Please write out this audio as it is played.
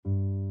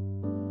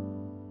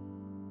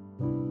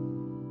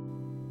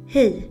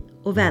Hej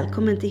och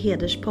välkommen till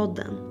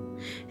Hederspodden.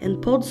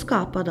 En podd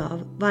skapad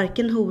av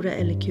Varken hora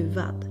eller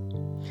kuvad.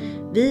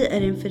 Vi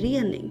är en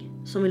förening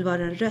som vill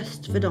vara en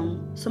röst för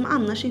dem som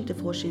annars inte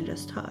får sin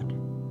röst hörd.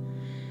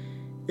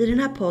 I den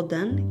här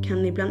podden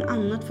kan ni bland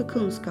annat få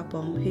kunskap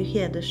om hur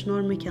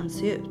hedersnormer kan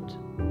se ut.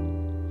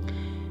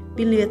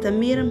 Vill ni veta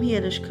mer om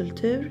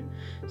hederskultur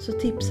så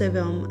tipsar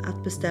vi om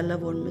att beställa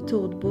vår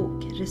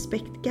metodbok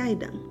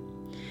Respektguiden.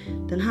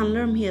 Den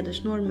handlar om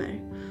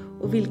hedersnormer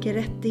och vilka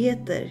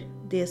rättigheter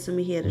de som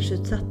är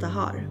hedersutsatta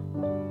har.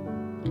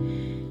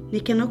 Ni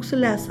kan också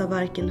läsa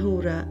Varken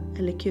hora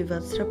eller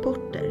kuvads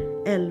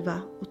rapporter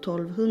 11 och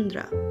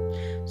 1200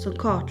 som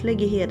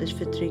kartlägger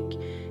hedersförtryck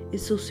i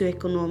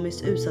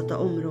socioekonomiskt utsatta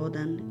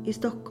områden i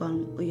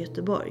Stockholm och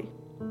Göteborg.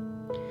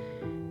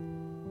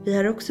 Vi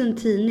har också en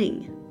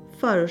tidning,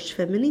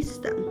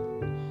 Förortsfeministen,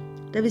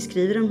 där vi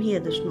skriver om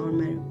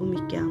hedersnormer och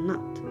mycket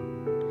annat.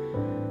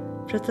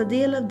 För att ta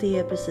del av det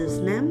jag precis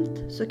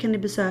nämnt så kan ni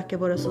besöka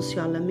våra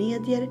sociala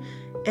medier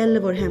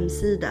eller vår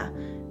hemsida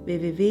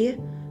www.vhek.se.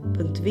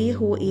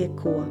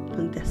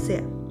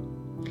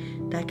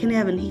 Där kan ni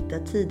även hitta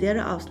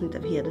tidigare avsnitt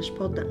av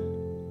Hederspodden.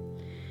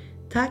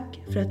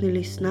 Tack för att ni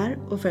lyssnar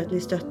och för att ni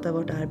stöttar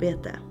vårt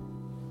arbete.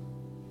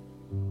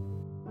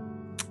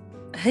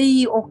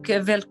 Hej och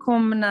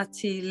välkomna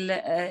till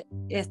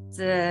ett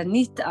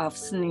nytt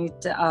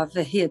avsnitt av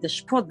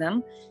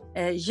Hederspodden.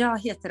 Jag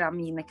heter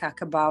Amine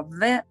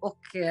Kakabaveh och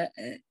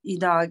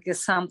idag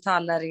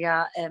samtalar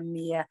jag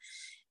med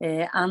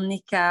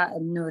Annika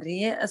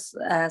Nouri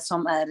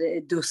som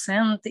är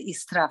docent i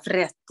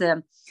straffrätt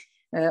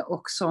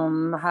och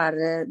som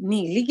har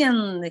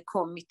nyligen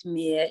kommit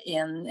med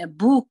en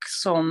bok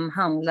som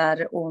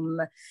handlar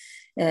om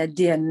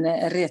den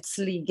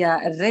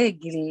rättsliga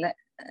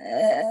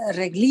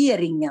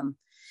regleringen.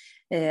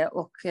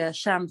 Och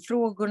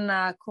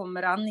kärnfrågorna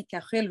kommer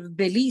Annika själv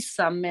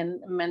belysa,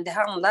 men det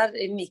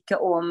handlar mycket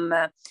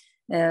om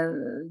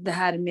det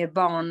här med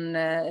barn.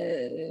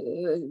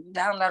 Det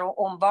handlar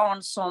om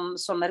barn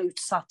som är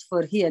utsatt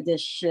för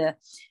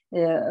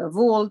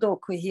hedersvåld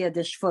och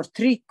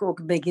hedersförtryck och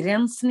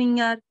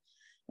begränsningar.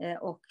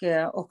 Och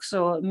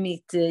också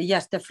mitt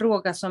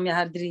hjärtefråga som jag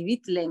har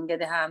drivit länge,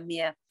 det här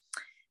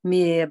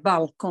med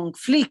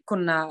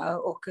balkongflickorna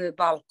och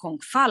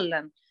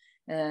balkongfallen.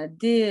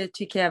 Det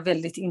tycker jag är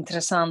väldigt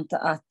intressant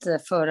att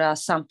föra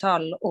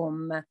samtal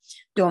om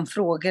de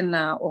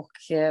frågorna och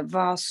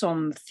vad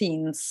som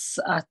finns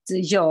att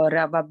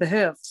göra, vad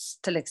behövs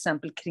till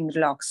exempel kring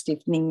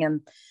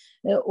lagstiftningen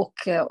och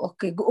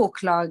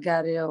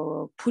åklagare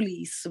och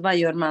polis. Vad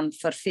gör man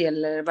för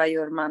fel?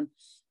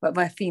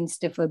 Vad finns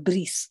det för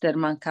brister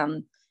man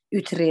kan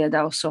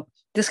utreda och så.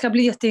 Det ska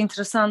bli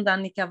jätteintressant,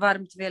 Annika.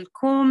 Varmt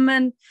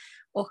välkommen.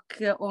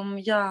 Och om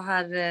jag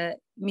har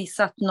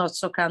missat något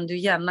så kan du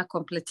gärna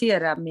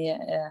komplettera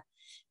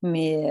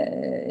med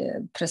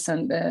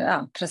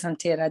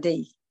presentera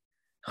dig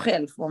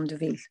själv om du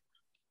vill.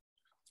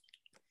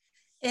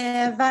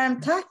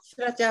 Varmt tack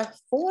för att jag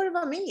får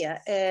vara med.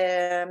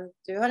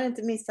 Du har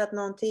inte missat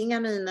någonting,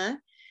 Amine.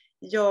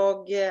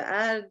 Jag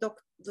är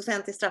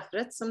docent i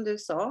straffrätt som du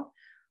sa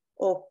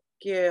och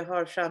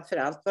har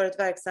framförallt varit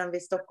verksam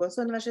vid Stockholms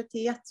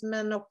universitet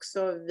men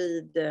också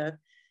vid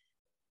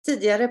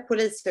tidigare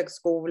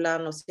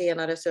Polishögskolan och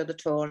senare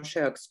Södertörns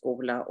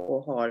högskola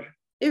och har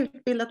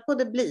utbildat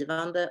både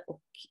blivande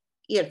och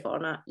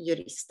erfarna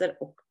jurister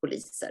och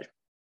poliser.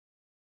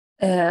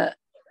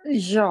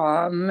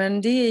 Ja,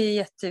 men det är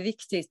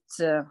jätteviktigt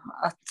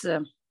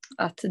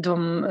att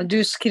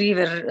du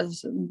skriver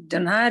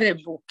den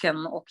här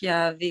boken och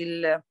jag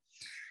vill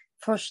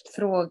först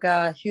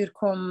fråga hur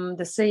kom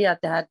det sig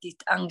att det här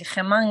ditt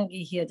engagemang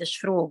i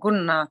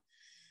hedersfrågorna,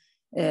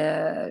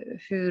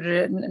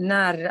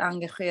 när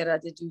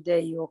engagerade du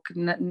dig och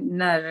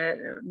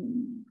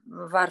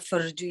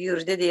varför du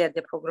gjorde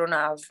det på grund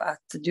av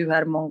att du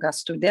har många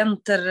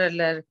studenter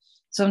eller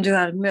som du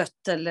har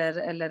mött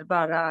eller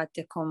bara att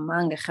det kom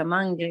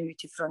engagemang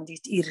utifrån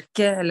ditt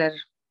yrke eller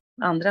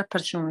andra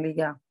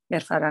personliga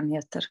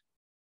erfarenheter?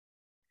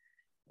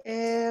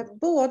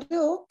 Både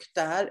och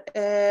där.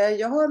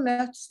 Jag har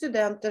mött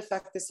studenter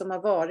faktiskt som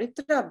har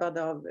varit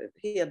drabbade av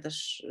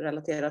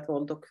hedersrelaterat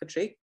våld och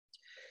förtryck.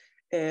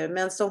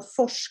 Men som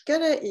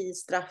forskare i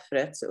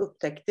straffrätt så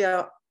upptäckte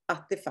jag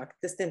att det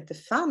faktiskt inte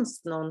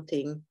fanns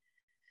någonting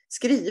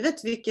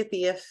skrivet, vilket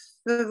är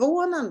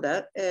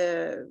förvånande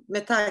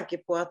med tanke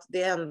på att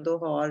det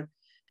ändå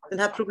den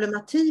här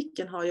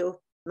problematiken har ju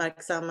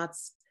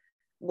uppmärksammats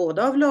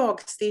både av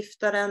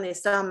lagstiftaren i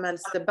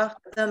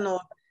samhällsdebatten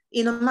och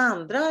inom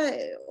andra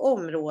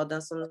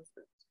områden som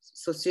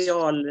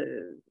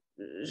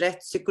socialrätt,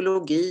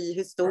 psykologi,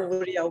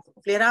 historia och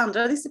flera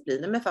andra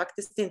discipliner, men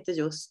faktiskt inte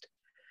just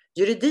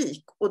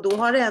juridik. Och då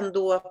har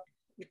ändå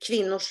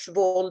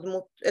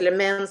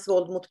mäns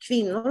våld mot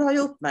kvinnor har ju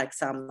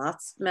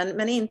uppmärksammats,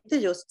 men inte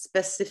just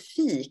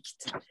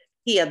specifikt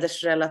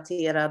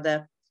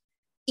hedersrelaterade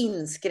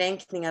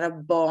inskränkningar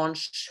av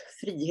barns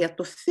frihet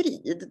och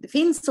frid. Det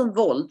finns som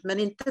våld, men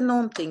inte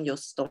någonting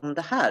just om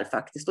det här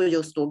faktiskt. Och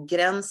just då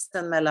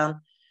gränsen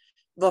mellan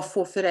vad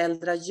får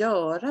föräldrar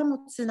göra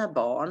mot sina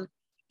barn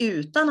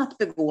utan att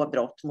begå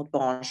brott mot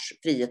barns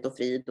frihet och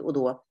frid, och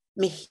då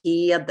med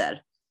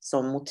heder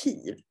som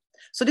motiv.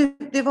 Så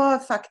det var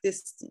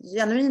faktiskt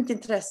genuint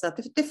intresse att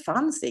det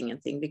fanns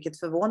ingenting, vilket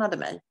förvånade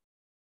mig.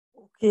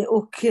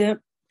 Och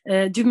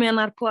du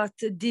menar på att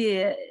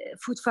det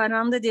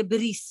fortfarande det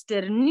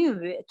brister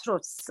nu,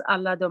 trots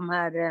alla de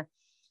här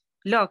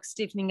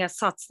lagstiftningar,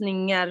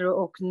 satsningar,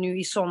 och nu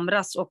i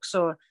somras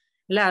också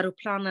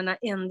läroplanerna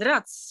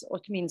ändrats.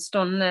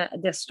 Åtminstone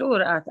det står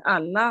att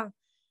alla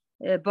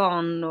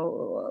barn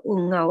och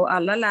unga och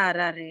alla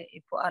lärare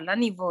på alla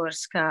nivåer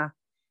ska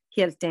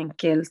helt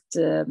enkelt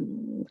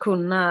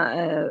kunna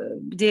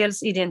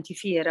dels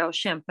identifiera och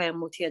kämpa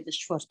emot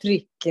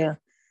hedersförtryck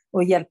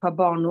och hjälpa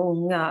barn och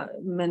unga.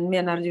 Men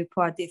menar du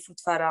på att det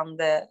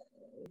fortfarande,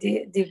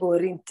 det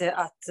går inte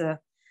att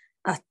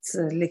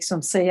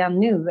liksom säga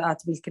nu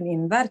att vilken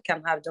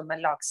inverkan har de här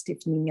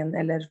lagstiftningen,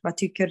 eller vad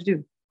tycker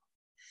du?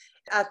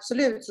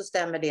 Absolut så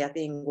stämmer det att det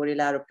ingår i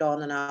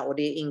läroplanerna, och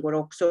det ingår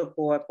också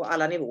på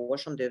alla nivåer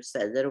som du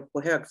säger, och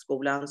på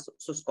högskolan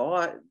så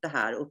ska det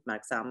här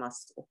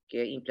uppmärksammas och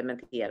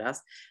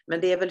implementeras.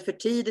 Men det är väl för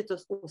tidigt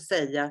att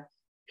säga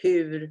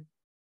hur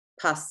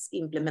pass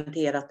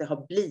implementerat det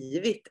har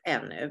blivit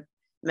ännu.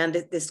 Men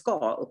det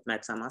ska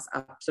uppmärksammas,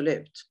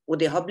 absolut. Och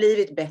det har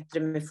blivit bättre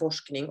med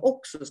forskning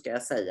också, ska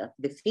jag säga.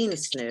 Det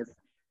finns nu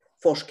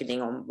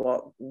forskning om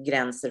vad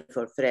gränser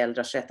för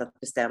föräldrars rätt att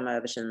bestämma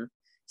över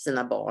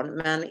sina barn.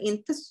 Men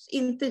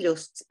inte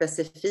just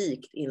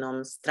specifikt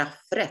inom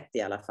straffrätt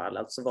i alla fall.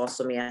 Alltså vad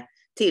som är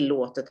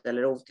tillåtet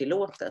eller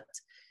otillåtet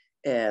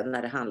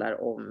när det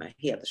handlar om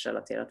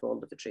hedersrelaterat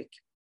våld och förtryck.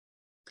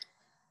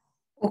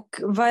 Och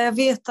vad jag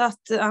vet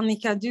att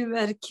Annika, du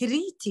är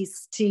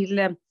kritisk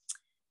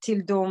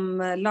till de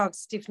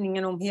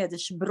lagstiftningen om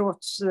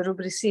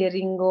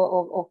hedersbrottsrubricering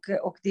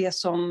och det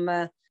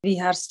som vi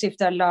har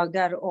stiftat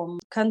lagar om.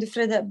 Kan du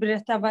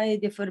berätta vad är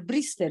det för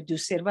brister du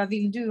ser? Vad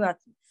vill du att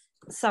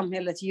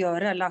samhället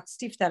göra,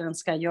 lagstiftaren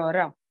ska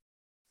göra?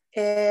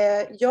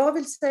 Jag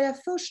vill säga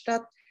först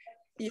att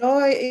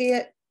jag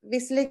är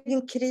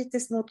visserligen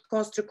kritisk mot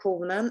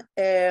konstruktionen,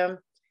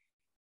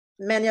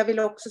 men jag vill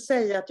också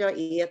säga att jag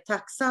är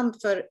tacksam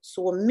för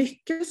så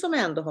mycket som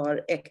ändå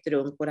har ägt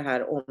rum på det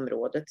här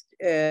området.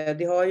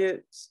 Det har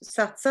ju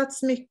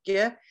satsats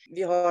mycket.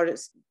 Vi har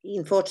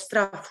infört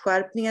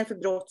straffskärpningar för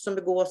brott som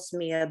begås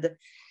med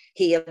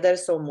heder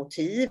som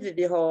motiv.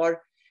 Vi har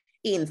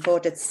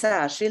infört ett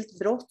särskilt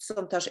brott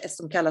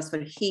som kallas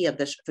för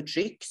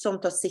hedersförtryck,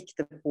 som tar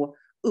sikte på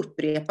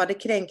upprepade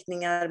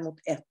kränkningar mot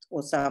ett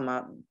och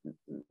samma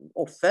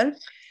offer.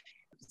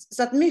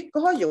 Så att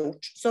mycket har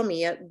gjorts som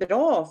är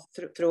bra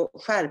för att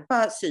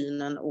skärpa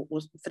synen,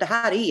 för det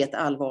här är ett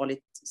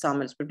allvarligt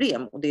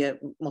samhällsproblem och det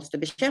måste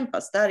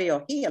bekämpas. Där är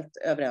jag helt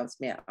överens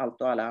med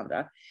allt och alla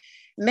andra.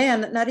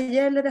 Men när det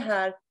gäller det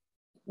här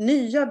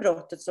nya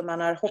brottet som man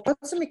har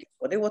hoppats så mycket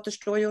på, det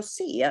återstår ju att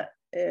se.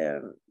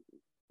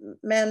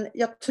 Men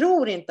jag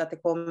tror inte att det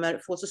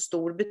kommer få så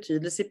stor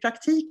betydelse i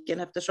praktiken,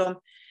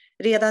 eftersom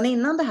redan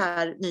innan det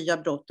här nya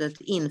brottet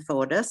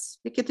infördes,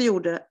 vilket det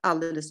gjorde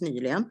alldeles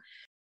nyligen,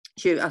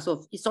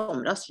 alltså i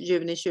somras,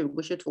 juni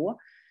 2022,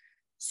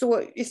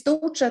 så i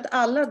stort sett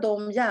alla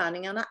de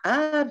gärningarna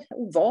är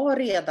och var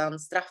redan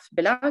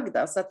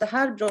straffbelagda. Så att det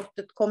här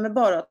brottet kommer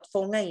bara att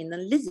fånga in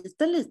en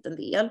liten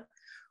del.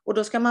 Och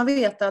då ska man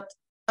veta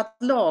att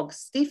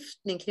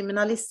lagstiftning,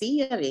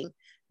 kriminalisering,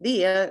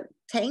 det är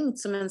tänkt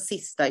som en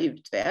sista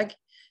utväg.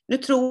 Nu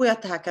tror jag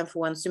att det här kan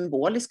få en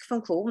symbolisk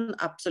funktion,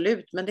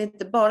 absolut, men det är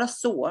inte bara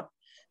så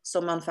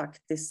som man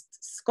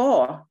faktiskt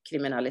ska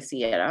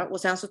kriminalisera.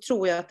 Och sen så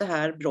tror jag att det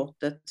här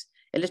brottet,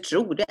 det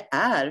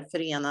är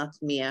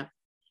förenat med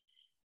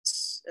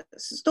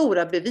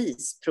stora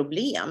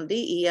bevisproblem.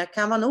 Det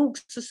kan vara nog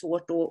så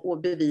svårt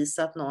att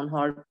bevisa att någon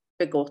har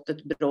begått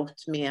ett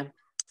brott med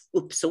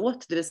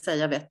uppsåt, det vill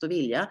säga vett och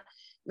vilja.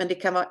 Men det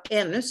kan vara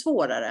ännu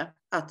svårare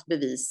att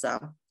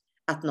bevisa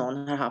att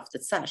någon har haft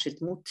ett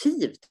särskilt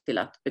motiv till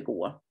att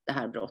begå det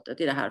här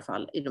brottet, i de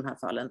här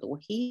fallen då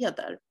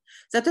heder.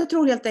 Så att jag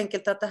tror helt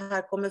enkelt att det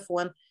här kommer få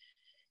en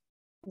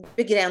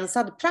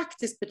begränsad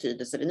praktisk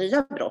betydelse, det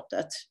nya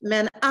brottet.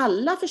 Men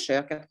alla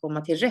försök att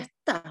komma till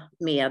rätta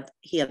med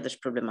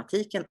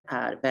hedersproblematiken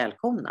är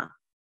välkomna.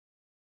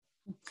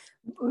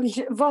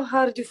 Vad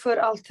har du för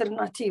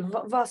alternativ?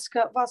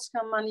 Vad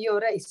ska man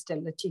göra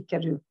istället, tycker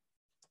du?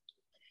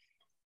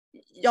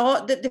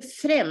 Ja, det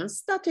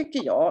främsta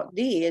tycker jag,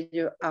 det är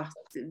ju att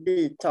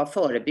vidta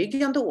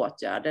förebyggande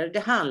åtgärder. Det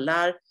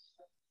handlar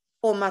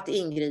om att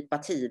ingripa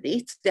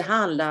tidigt. Det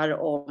handlar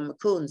om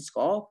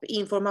kunskap,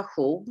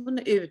 information,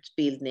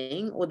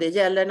 utbildning, och det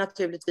gäller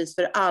naturligtvis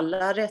för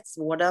alla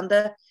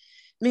rättsvårdande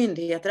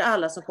myndigheter,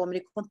 alla som kommer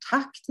i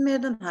kontakt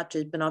med den här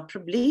typen av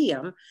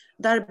problem,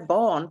 där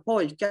barn,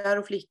 pojkar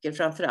och flickor,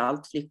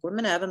 framförallt flickor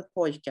men även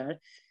pojkar,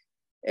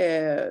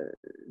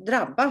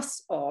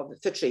 drabbas av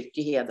förtryck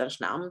i hederns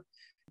namn.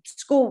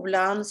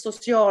 Skolan,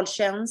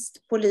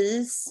 socialtjänst,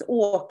 polis,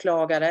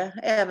 åklagare,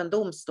 även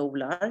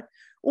domstolar.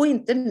 Och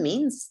inte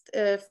minst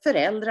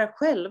föräldrar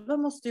själva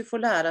måste ju få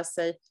lära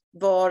sig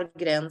var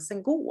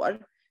gränsen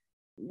går.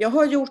 Jag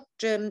har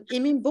gjort i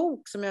min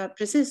bok som jag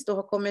precis då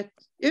har kommit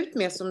ut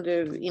med, som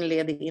du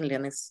inledde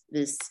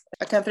inledningsvis.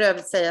 Jag kan för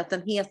övrigt säga att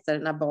den heter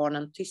När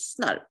barnen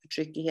tystnar,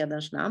 förtryck i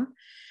hederns namn.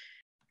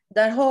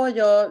 Där har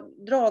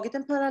jag dragit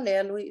en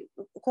parallell och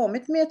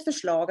kommit med ett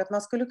förslag att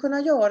man skulle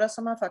kunna göra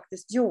som man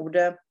faktiskt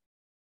gjorde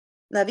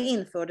när vi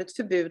införde ett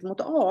förbud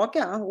mot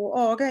aga. Och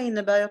aga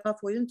innebär att man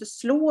får ju inte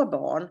slå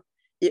barn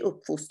i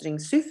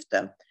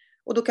uppfostringssyfte.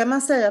 Och då kan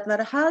man säga att när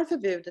det här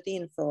förbudet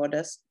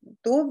infördes,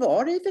 då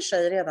var det i och för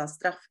sig redan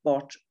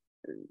straffbart.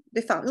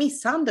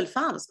 Misshandel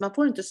fanns, man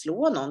får inte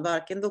slå någon,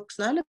 varken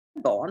vuxna eller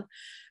barn.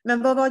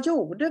 Men vad man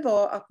gjorde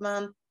var att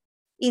man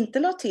inte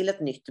la till ett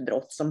nytt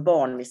brott som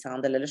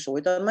barnmisshandel eller så,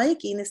 utan man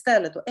gick in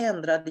istället och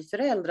ändrade i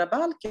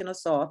föräldrabalken och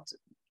sa att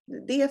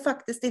det är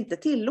faktiskt inte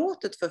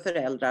tillåtet för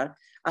föräldrar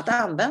att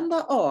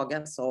använda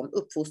aga som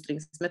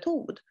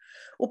uppfostringsmetod.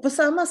 Och på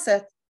samma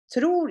sätt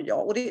tror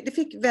jag, och det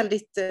fick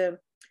väldigt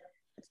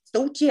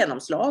stort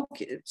genomslag,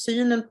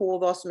 synen på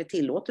vad som är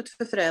tillåtet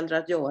för föräldrar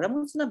att göra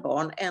mot sina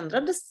barn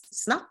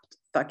ändrades snabbt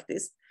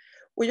faktiskt.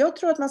 Och jag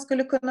tror att man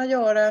skulle kunna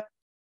göra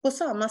på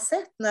samma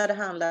sätt när det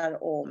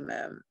handlar om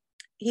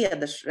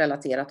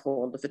hedersrelaterat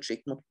våld och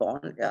förtryck mot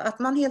barn. Att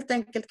man helt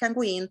enkelt kan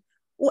gå in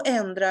och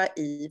ändra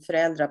i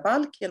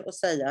föräldrabalken och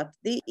säga att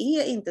det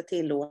är inte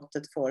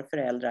tillåtet för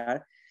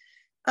föräldrar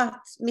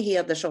att med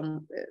heder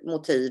som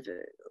motiv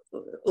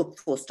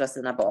uppfostra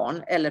sina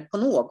barn eller på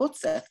något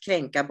sätt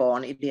kränka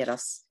barn i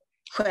deras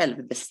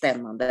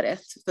självbestämmande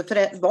rätt.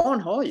 För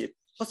barn har ju,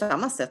 på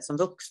samma sätt som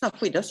vuxna,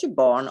 skyddas ju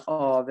barn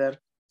av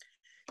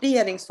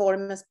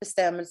regeringsformens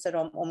bestämmelser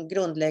om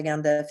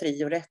grundläggande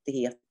fri- och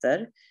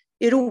rättigheter,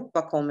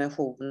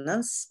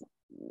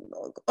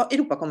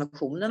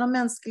 Europakonventionen om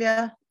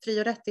mänskliga fri-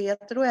 och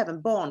rättigheter och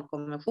även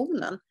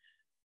barnkonventionen.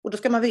 Och då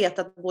ska man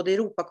veta att både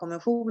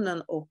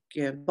Europakonventionen och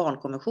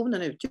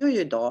barnkonventionen utgör ju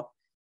idag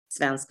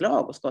svensk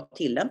lag och ska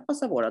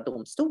tillämpas av våra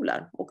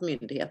domstolar och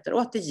myndigheter.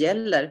 Och att det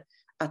gäller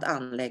att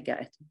anlägga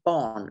ett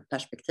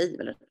barnperspektiv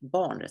eller ett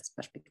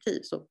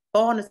barnrättsperspektiv. Så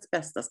barnets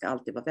bästa ska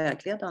alltid vara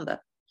vägledande.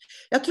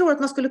 Jag tror att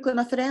man skulle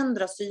kunna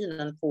förändra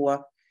synen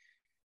på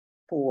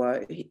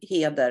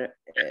heder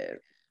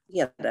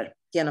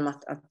genom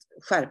att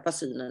skärpa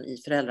synen i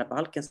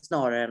föräldrabalken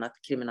snarare än att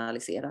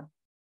kriminalisera.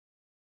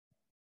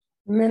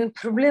 Men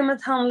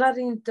problemet handlar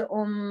inte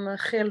om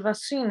själva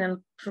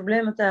synen.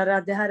 Problemet är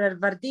att det här är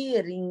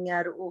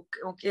värderingar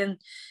och en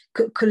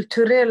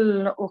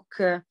kulturell och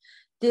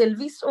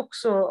delvis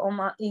också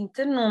om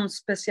inte någon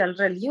speciell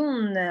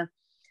religion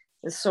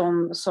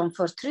som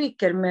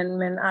förtrycker,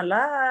 men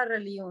alla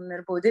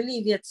religioner, både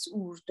Livets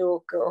ord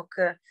och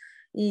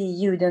i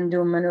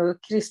judendomen och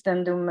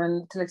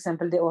kristendomen, till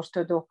exempel det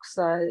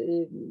ortodoxa,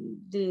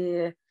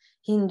 det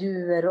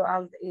hinduer och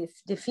allt,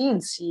 det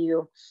finns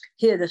ju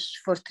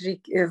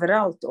hedersförtryck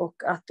överallt, och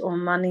att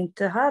om man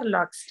inte har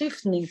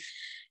lagstiftning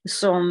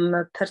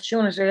som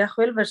personer, så jag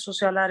själv är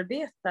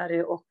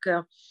socialarbetare, och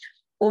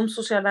om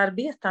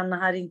socialarbetarna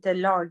har inte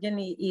lagen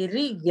i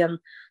ryggen,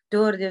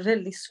 då är det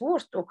väldigt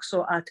svårt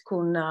också att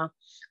kunna,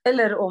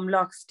 eller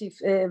om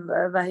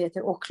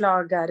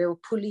åklagare och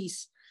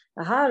polis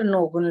har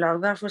någon lag,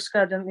 varför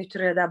ska de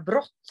utreda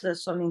brott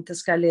som inte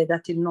ska leda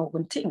till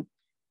någonting?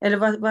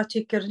 Eller vad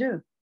tycker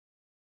du?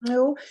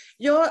 Jo,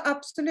 ja,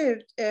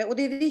 absolut. Och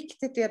det är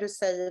viktigt det du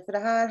säger, för det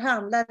här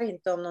handlar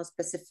inte om någon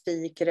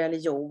specifik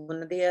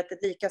religion. Det är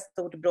ett lika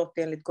stort brott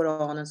enligt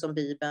Koranen som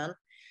Bibeln.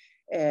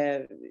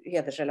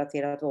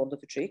 Hedersrelaterat våld och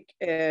förtryck.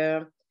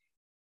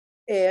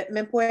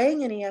 Men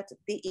poängen är att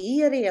det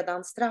är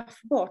redan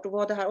straffbart. Och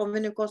vad det här, om vi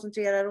nu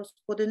koncentrerar oss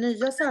på det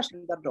nya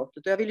särskilda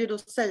brottet. Och jag vill ju då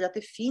säga att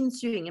det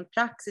finns ju ingen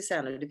praxis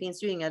ännu. Det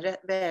finns ju inga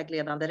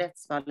vägledande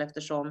rättsfall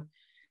eftersom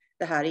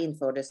det här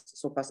infördes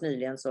så pass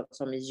nyligen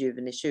som i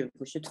juni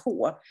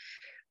 2022.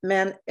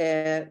 Men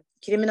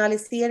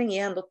kriminalisering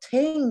är ändå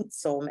tänkt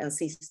som en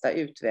sista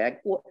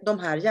utväg. Och de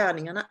här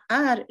gärningarna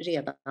är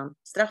redan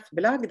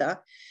straffbelagda.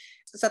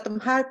 Så att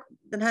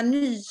den här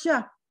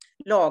nya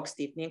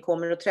lagstiftningen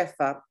kommer att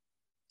träffa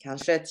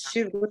kanske ett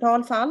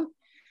 20-tal fall.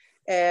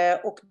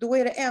 Och då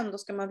är det ändå,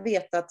 ska man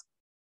veta att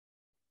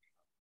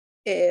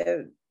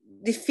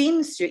det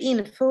finns ju,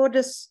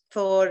 infördes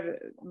för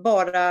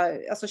bara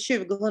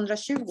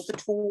 2020,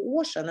 för 2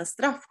 år sedan, en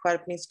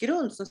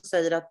straffskärpningsgrund som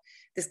säger att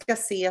det ska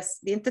ses,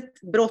 det är inte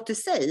ett brott i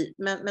sig,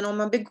 men om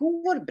man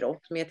begår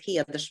brott med ett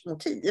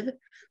hedersmotiv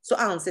så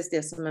anses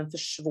det som en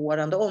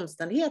försvårande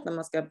omständighet när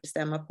man ska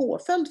bestämma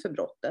påföljd för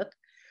brottet.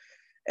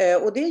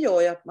 Och det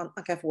gör ju att man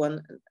kan få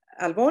en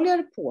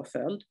allvarligare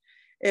påföljd.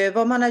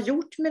 Vad man har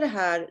gjort med det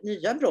här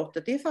nya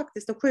brottet är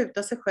faktiskt att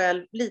skjuta sig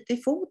själv lite i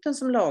foten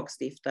som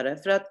lagstiftare.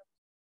 För att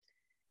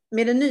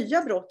med det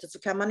nya brottet så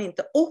kan man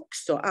inte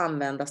också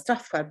använda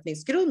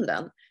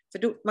straffskärpningsgrunden.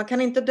 För man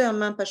kan inte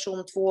döma en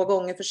person 2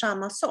 gånger för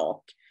samma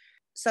sak.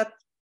 Så att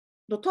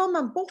då tar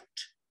man bort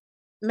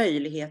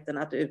möjligheten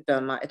att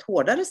utdöma ett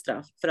hårdare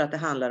straff för att det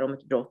handlar om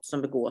ett brott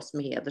som begås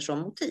med heder som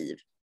motiv.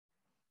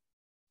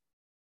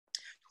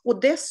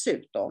 Och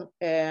dessutom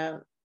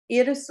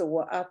är det så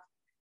att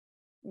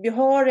vi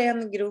har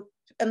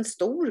en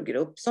stor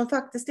grupp som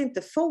faktiskt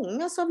inte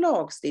fångas av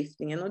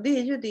lagstiftningen, och det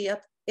är ju det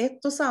att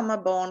ett och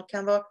samma barn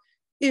kan vara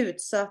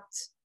utsatt,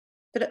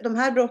 för de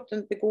här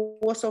brotten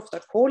begås ofta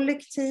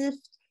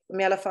kollektivt, de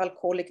är i alla fall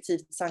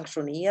kollektivt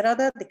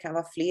sanktionerade, det kan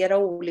vara flera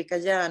olika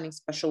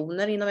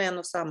gärningspersoner inom en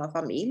och samma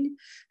familj,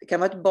 det kan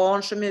vara ett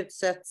barn som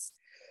utsätts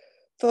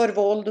för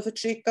våld och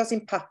förtryck av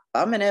sin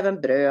pappa, men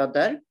även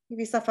bröder, i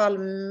vissa fall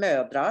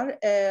mödrar.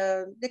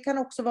 Det kan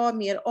också vara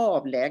mer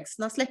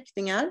avlägsna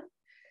släktingar.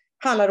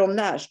 Handlar det om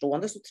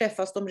närstående så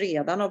träffas de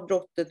redan av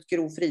brottet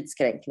grov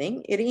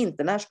fridskränkning. Är det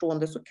inte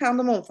närstående så kan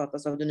de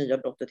omfattas av det nya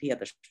brottet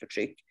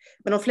hedersförtryck.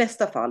 Men de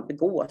flesta fall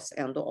begås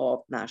ändå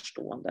av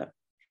närstående.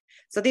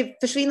 Så det är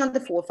försvinnande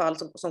få fall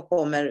som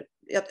kommer.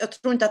 Jag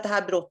tror inte att det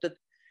här brottet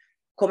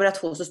kommer att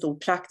få så stor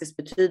praktisk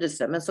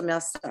betydelse. Men som jag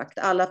har sagt,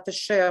 alla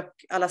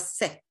försök, alla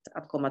sätt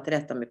att komma till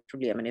rätta med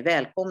problemen är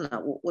välkomna.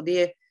 Och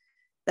det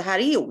här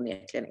är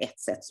onekligen ett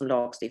sätt som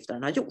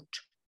lagstiftaren har gjort.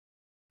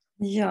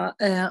 Ja,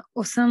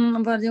 och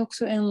sen var det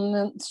också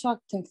en sak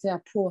tänkte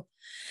jag på.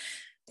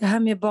 Det här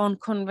med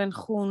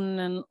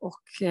barnkonventionen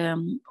och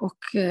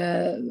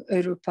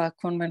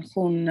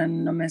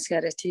Europakonventionen om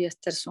mänskliga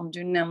rättigheter som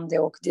du nämnde,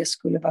 och det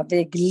skulle vara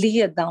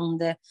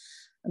vägledande.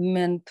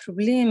 Men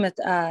problemet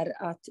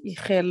är att i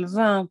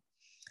själva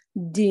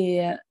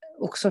det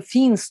också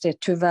finns det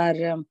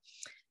tyvärr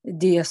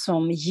det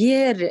som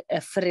ger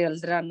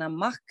föräldrarna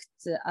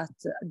makt, att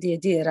det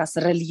är deras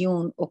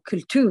religion och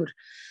kultur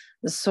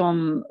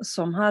som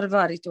har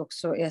varit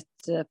också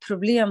ett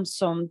problem,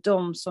 som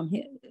de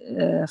som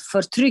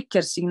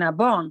förtrycker sina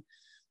barn,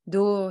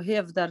 då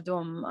hävdar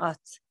de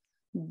att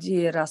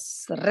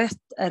deras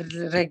rätt är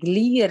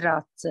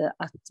reglerat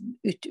att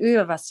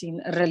utöva sin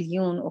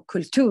religion och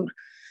kultur.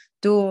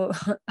 Då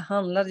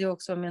handlar det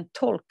också om en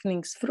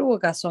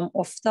tolkningsfråga som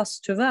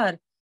oftast tyvärr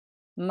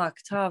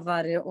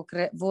makthavare och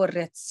vår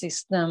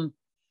rättssystem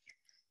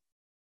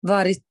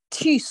varit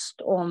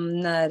tyst om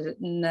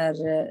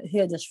när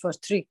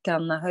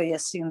hedersförtryckarna höjer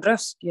sin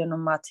röst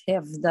genom att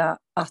hävda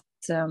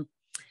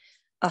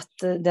att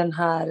den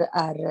här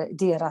är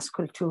deras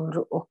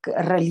kultur och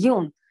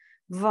religion.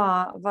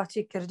 Vad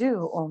tycker du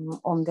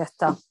om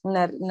detta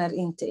när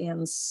inte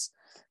ens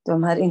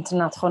de här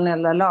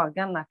internationella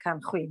lagarna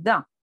kan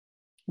skydda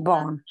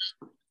barn?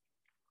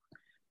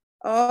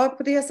 Ja,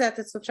 på det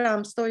sättet så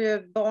framstår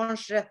ju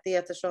barns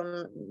rättigheter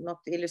som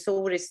något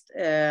illusoriskt.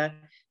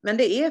 Men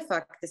det är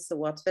faktiskt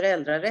så att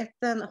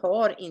föräldrarätten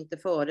har inte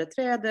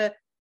företräde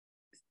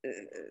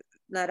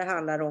när det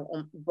handlar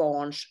om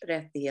barns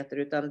rättigheter,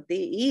 utan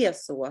det är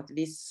så att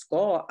vi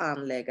ska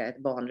anlägga ett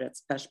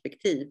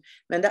barnrättsperspektiv.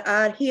 Men det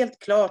är helt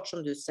klart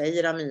som du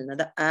säger, Amina,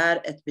 det är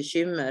ett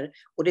bekymmer.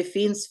 Och det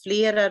finns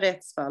flera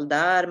rättsfall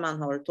där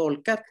man har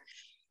tolkat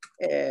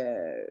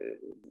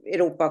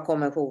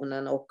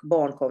Europakonventionen och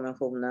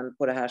barnkonventionen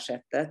på det här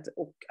sättet,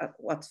 och att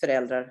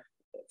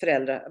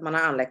man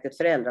har anlagt ett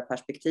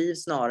föräldraperspektiv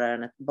snarare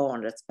än ett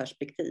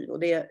barnrättsperspektiv, och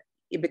det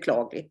är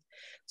beklagligt.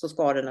 Så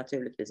ska det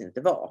naturligtvis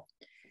inte vara.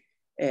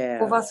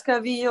 Och vad ska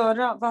vi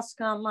göra? Vad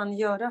ska man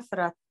göra för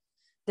att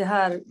det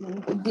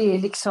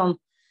är liksom,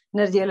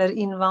 när det gäller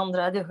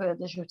invandrade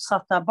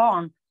hedersutsatta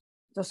barn,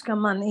 då ska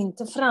man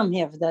inte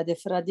framhäva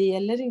det, för att det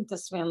gäller inte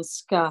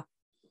svenska.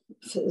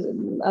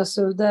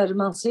 Alltså där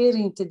man ser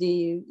inte det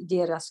i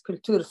deras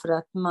kultur, för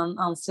att man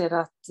anser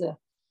att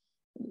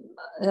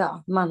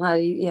man har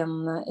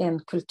en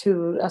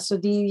kultur. Alltså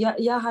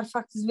jag har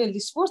faktiskt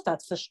väldigt svårt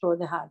att förstå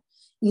det här.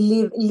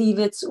 I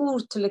Livets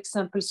ord, till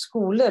exempel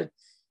skolor,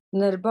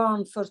 när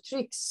barn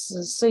förtrycks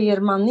säger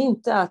man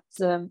inte att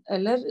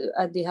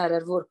det här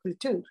är vår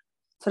kultur.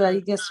 För att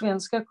i den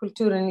svenska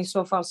kulturen i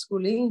så fall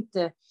skulle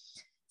inte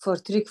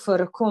förtryck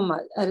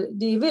förekomma.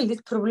 Det är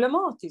väldigt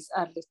problematiskt,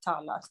 ärligt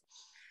talat.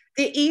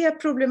 Det är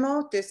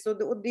problematiskt,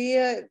 och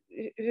det,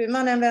 hur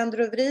man än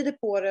vänder och vrider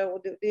på det,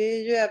 och det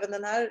är ju även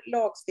den här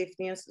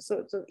lagstiftningen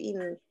så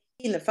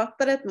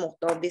innefattar ett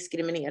mått av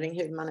diskriminering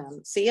hur man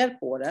än ser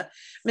på det.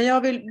 Men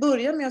jag vill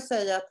börja med att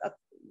säga att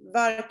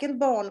varken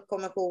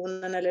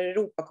barnkonventionen eller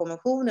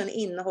Europakonventionen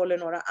innehåller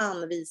några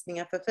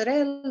anvisningar för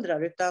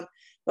föräldrar, utan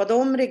vad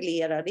de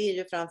reglerar, det är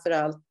ju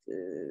framförallt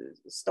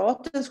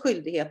statens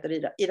skyldigheter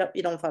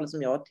i de fall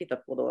som jag har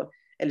tittat på då,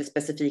 eller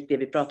specifikt det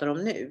vi pratar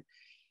om nu,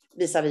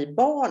 visavi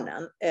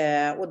barnen.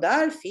 Och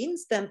där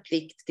finns det en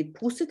plikt till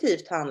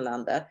positivt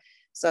handlande,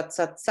 så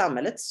att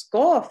samhället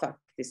ska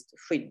faktiskt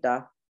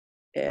skydda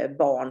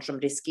barn som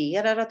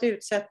riskerar att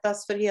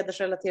utsättas för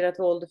hedersrelaterat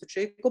våld och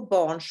förtryck, och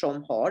barn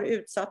som har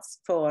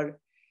utsatts för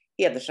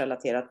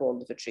hedersrelaterat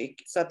våld och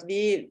förtryck. Så att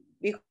vi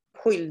är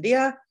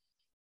skyldiga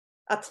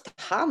att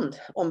ta hand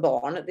om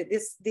barn.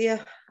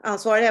 Det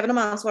ansvar, även om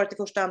ansvaret i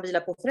första hand vilar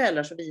på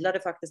föräldrar, så vilar det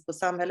faktiskt på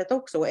samhället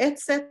också. Och ett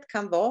sätt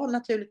kan vara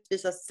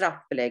naturligtvis att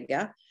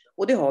straffbelägga,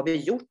 och det har vi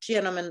gjort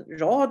genom en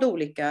rad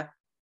olika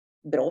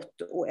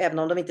brott, och även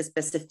om de inte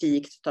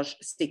specifikt tar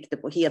sikte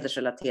på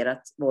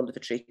hedersrelaterat våld och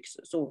förtryck,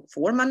 så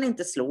får man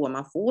inte slå,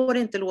 man får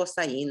inte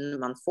låsa in,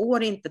 man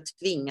får inte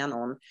tvinga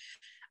någon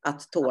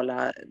att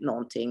tåla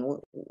någonting.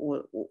 Och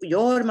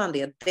gör man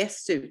det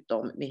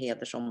dessutom med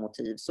heder som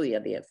motiv så är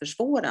det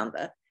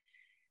försvårande.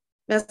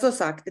 Men som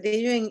sagt, det är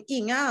ju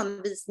inga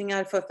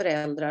anvisningar för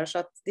föräldrar, så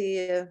att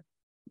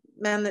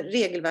men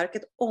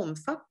regelverket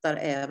omfattar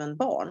även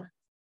barn.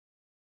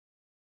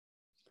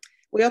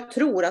 Och jag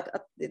tror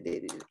att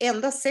det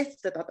enda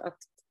sättet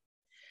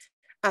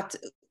att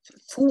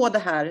få det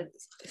här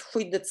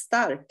skyddet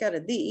starkare,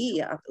 det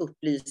är att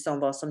upplysa om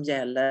vad som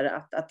gäller,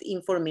 att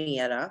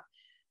informera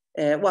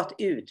och att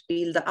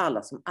utbilda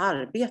alla som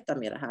arbetar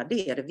med det här.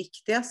 Det är det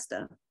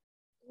viktigaste.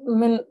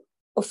 Men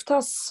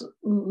oftast,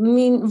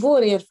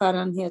 vår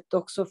erfarenhet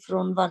också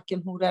från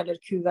varken hora eller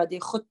kuva, det är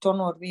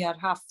 17 år vi har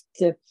haft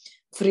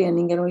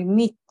föreningen, och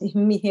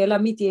i hela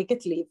mitt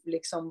eget liv,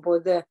 liksom,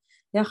 både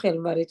jag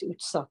själv varit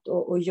utsatt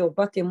och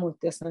jobbat emot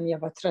det sedan jag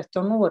var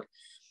 13 år.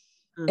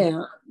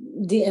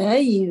 Det är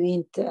ju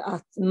inte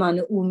att man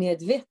är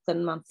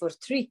omedveten, man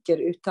förtrycker,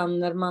 utan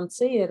när man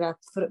säger att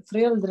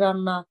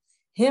föräldrarna,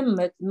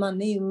 hemmet,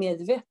 man är ju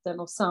medveten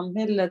och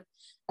samhället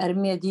är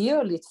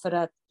medgörligt, för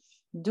att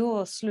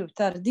då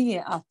slutar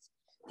det att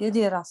det är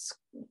deras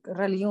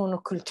religion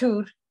och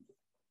kultur.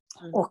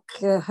 Och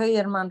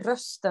höjer man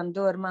rösten,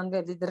 då är man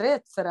väldigt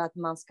rädd för att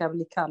man ska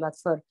bli kallad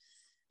för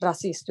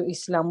rasist och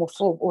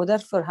islamofob. Och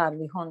därför har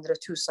vi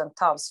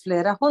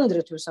flera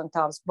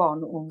hundratusentals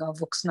barn, unga och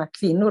vuxna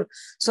kvinnor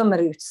som är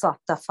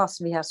utsatta,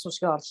 fast vi har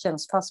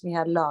socialtjänst, fast vi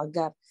har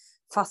lagar,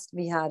 fast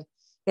vi har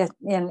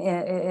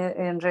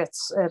en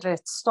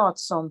rättsstat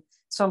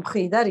som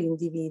skyddar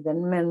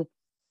individen.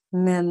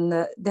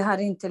 Men det har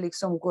inte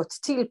liksom gått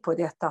till på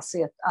detta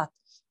sätt, att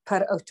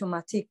per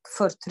automatik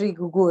förtryck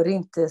går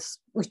inte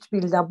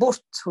utbilda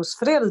bort hos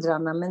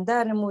föräldrarna. Men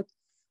däremot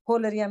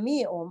håller jag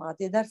med om att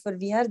det är därför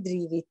vi har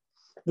drivit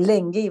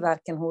länge i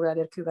varken hora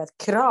eller kuva ett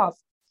krav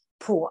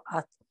på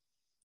att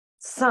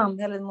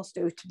samhället måste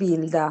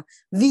utbilda.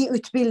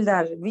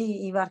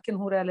 Vi i varken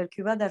hora eller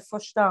kuva, där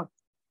första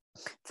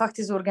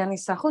faktiskt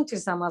organisation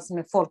tillsammans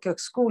med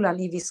Folkhögskolan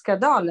i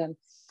Viskadalen,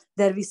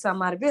 där vi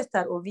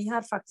samarbetar, och vi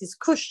har faktiskt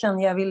kursen.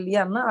 Jag vill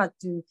gärna att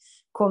du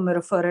kommer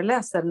och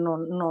föreläser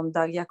någon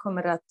dag. Jag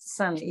kommer att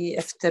sen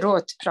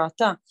efteråt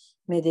prata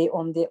med dig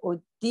om det,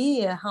 och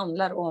det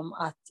handlar om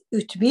att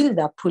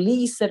utbilda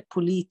poliser,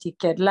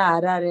 politiker,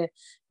 lärare,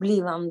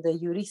 blivande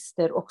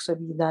jurister och så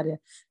vidare.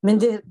 Men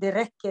det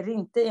räcker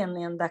inte en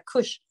enda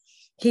kurs,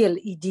 helt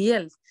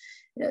ideellt.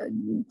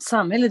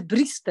 Samhället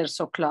brister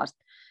såklart.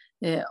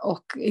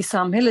 Och i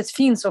samhället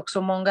finns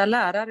också många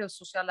lärare och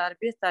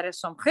socialarbetare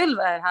som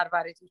själva har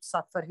varit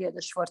utsatt för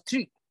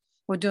hedersförtryck.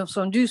 Och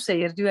som du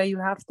säger, du har ju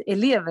haft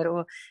elever,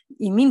 och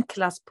i min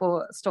klass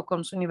på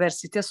Stockholms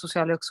universitet,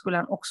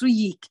 Socialhögskolan, också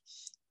gick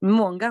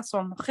många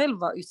som själva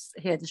var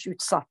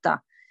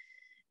hedersutsatta.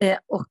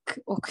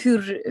 Och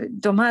hur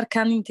de här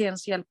kan inte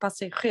ens hjälpa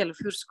sig själv.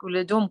 Hur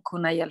skulle de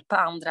kunna hjälpa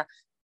andra?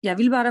 Jag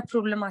vill bara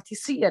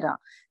problematisera.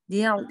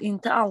 Det är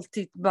inte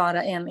alltid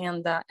bara en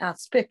enda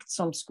aspekt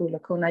som skulle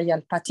kunna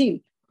hjälpa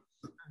till.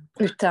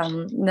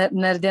 Utan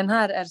när den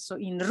här är så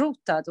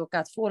inrotad, och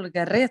att folk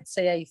är rätt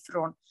säga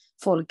ifrån,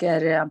 folk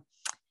är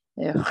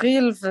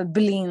själv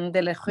blind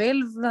eller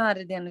själv har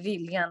den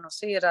viljan och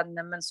säger att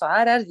nej, men så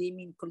här är det i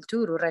min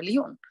kultur och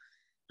religion.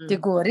 Det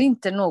går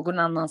inte, någon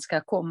annan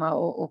ska komma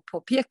och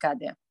påpeka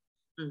det.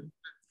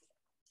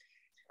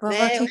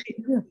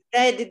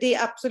 Nej, det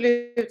är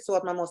absolut så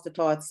att man måste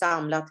ta ett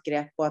samlat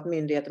grepp, och att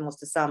myndigheter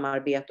måste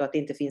samarbeta, och att det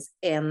inte finns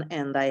en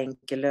enda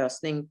enkel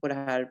lösning på det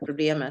här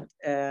problemet.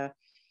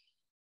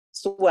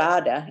 Så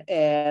är det.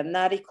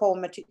 När det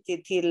kommer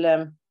till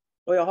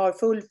och jag har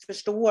full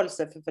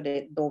förståelse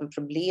för de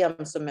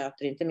problem som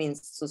möter inte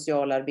minst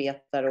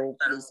socialarbetare och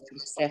poliser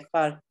som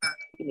träffar,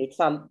 i mitt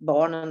fall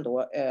barnen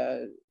då,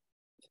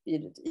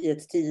 i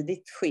ett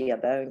tidigt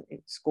skede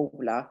i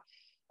skola.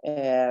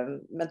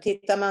 Men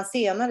tittar man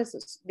senare,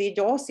 det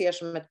jag ser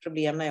som ett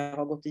problem när jag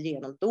har gått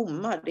igenom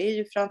domar, det är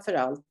ju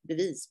framförallt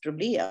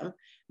bevisproblem.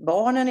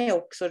 Barnen är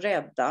också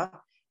rädda.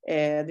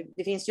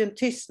 Det finns ju en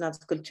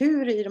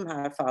tystnadskultur i de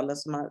här fallen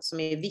som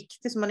är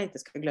viktig, som man inte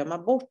ska glömma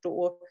bort.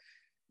 Och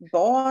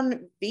barn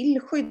vill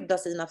skydda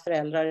sina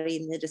föräldrar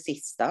in i det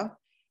sista.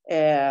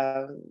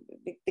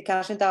 Det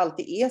kanske inte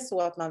alltid är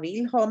så att man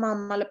vill ha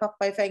mamma eller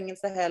pappa i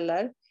fängelse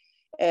heller.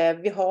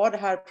 Vi har det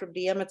här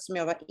problemet som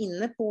jag var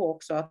inne på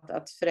också,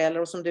 att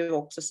föräldrar, och som du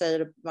också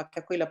säger, man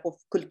kan skylla på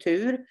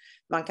kultur.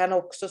 Man kan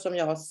också, som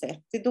jag har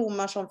sett i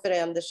domar, som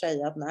förälder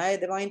säga att nej,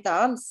 det var inte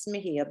alls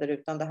med heder,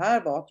 utan det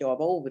här var att jag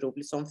var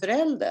orolig som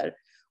förälder.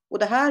 Och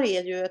det här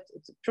är ju ett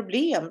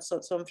problem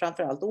som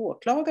framförallt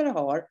åklagare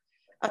har,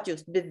 att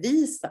just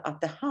bevisa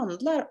att det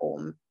handlar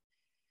om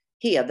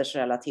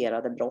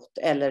hedersrelaterade brott,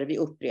 eller vid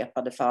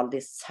upprepade fall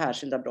det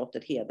särskilda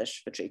brottet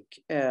hedersförtryck.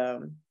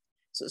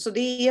 Så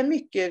det är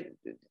mycket,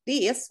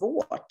 det är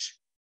svårt.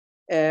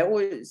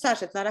 Och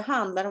särskilt när det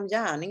handlar om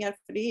gärningar,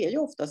 för det är ju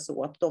ofta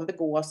så att de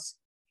begås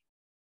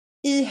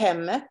i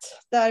hemmet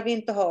där vi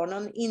inte har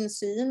någon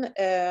insyn.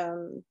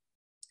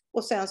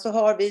 Och sen så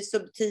har vi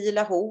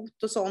subtila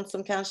hot och sånt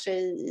som kanske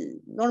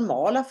i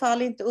normala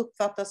fall inte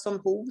uppfattas som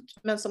hot,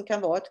 men som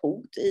kan vara ett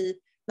hot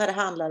när det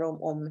handlar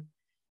om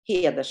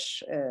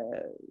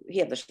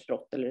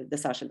hedersbrott eller det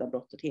särskilda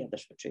brottet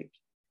hedersförtryck.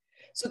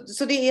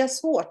 Så det är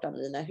svårt,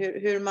 Amina,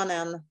 hur man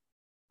än,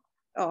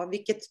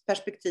 vilket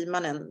perspektiv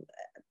man än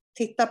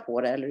tittar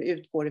på det eller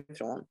utgår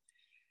ifrån.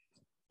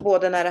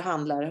 Både när det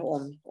handlar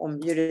om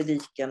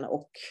juridiken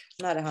och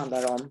när det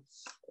handlar om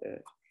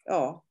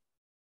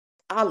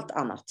allt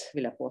annat,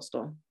 vill jag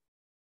påstå.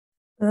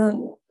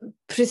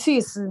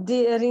 Precis,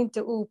 det är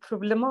inte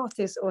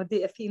oproblematiskt och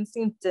det finns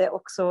inte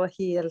också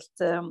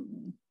helt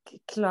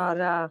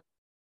klara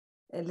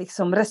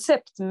liksom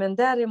recept. Men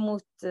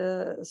däremot,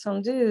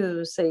 som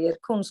du säger,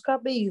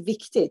 kunskap är ju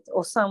viktigt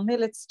och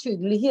samhällets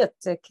tydlighet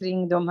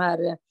kring de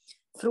här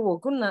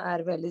frågorna är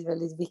väldigt,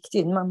 väldigt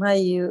viktigt. Man har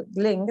ju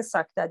länge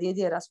sagt att det är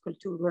deras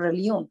kultur och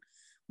religion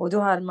och då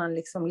har man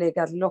liksom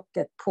legat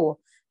locket på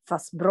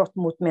fast brott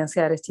mot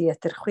mänskliga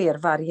rättigheter sker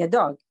varje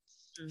dag.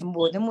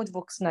 Både mot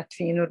vuxna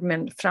kvinnor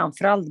men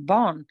framförallt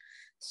barn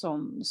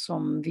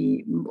som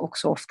vi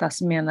också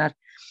oftast menar.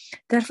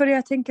 Därför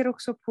jag tänker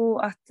också på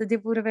att det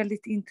vore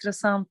väldigt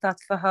intressant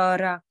att få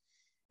höra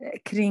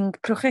kring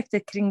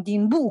projektet, kring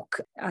din bok.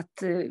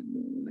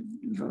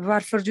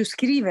 Varför du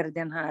skriver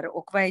den här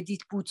och vad är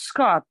ditt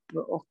budskap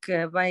och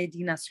vad är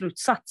dina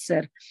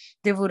slutsatser.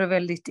 Det vore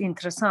väldigt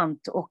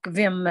intressant och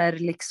vem är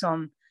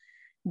liksom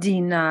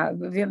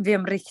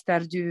vem riktar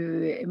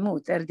du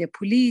emot? Är det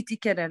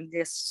politiker,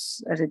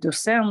 är det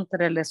docenter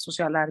eller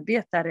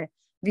socialarbetare?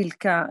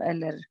 Vilka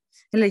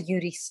eller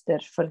jurister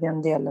för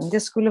den delen? Det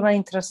skulle vara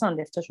intressant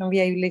eftersom vi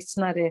är ju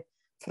lyssnare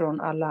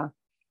från alla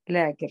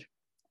läger.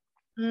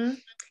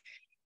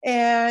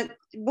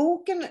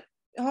 Boken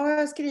har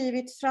jag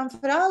skrivit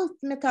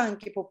framförallt med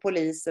tanke på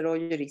poliser och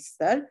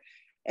jurister.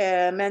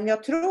 Men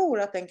jag tror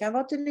att den kan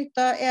vara till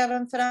nytta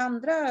även för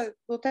andra.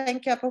 Då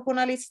tänker jag på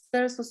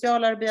journalister,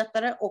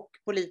 socialarbetare och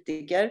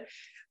politiker.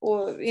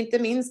 Och inte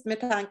minst med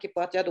tanke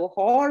på att jag då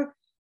har,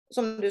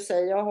 som du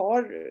säger,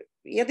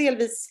 är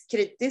delvis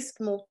kritisk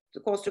mot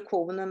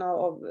konstruktionen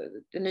av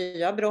det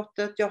nya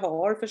brottet. Jag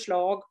har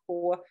förslag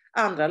på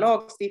andra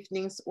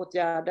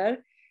lagstiftningsåtgärder.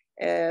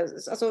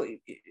 Alltså,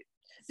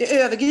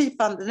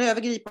 den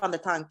övergripande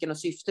tanken och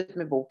syftet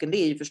med boken, det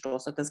är ju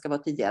förstås att den ska vara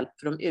till hjälp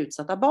för de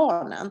utsatta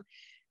barnen.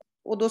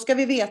 Och då ska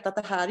vi veta att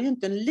det här är ju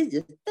inte en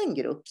liten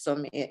grupp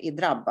som är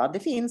drabbad. Det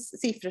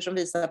finns siffror som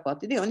visar på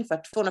att det är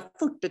ungefär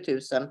 240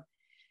 000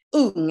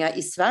 unga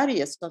i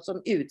Sverige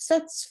som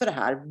utsätts för det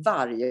här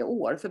varje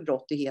år för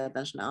brott i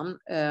hederns namn.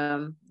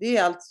 Det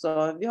är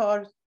alltså, vi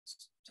har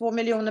 2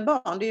 miljoner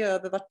barn, det är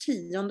över var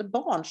 10:e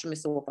barn som i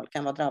så fall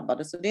kan vara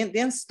drabbade. Så det är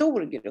en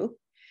stor grupp.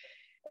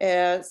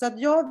 Så att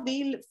jag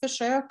vill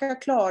försöka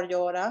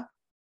klargöra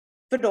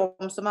för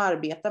de som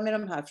arbetar med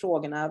de här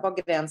frågorna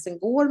var gränsen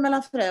går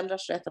mellan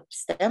föräldrars rätt att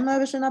bestämma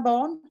över sina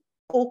barn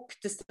och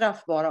det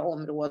straffbara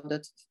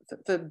området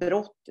för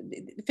brott,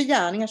 för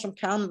gärningar som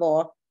kan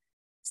vara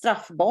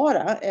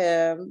straffbara.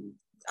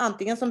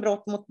 Antingen som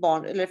brott mot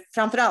barn, eller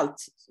framförallt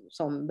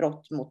som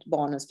brott mot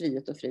barnens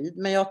frihet och frid.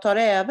 Men jag tar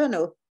även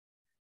upp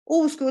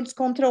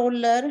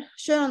oskuldskontroller,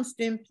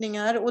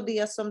 könsstympningar och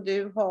det som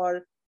du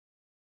har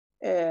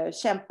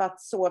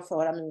kämpat så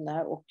för,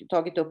 Amina, och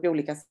tagit upp i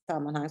olika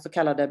sammanhang, så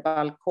kallade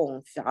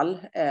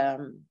balkongfall.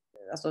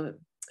 Alltså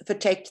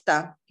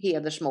förtäckta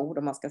hedersmord,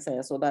 om man ska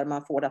säga så, där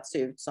man får det att se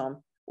ut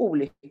som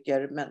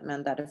olyckor,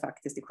 men där det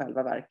faktiskt i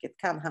själva verket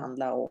kan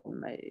handla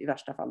om, i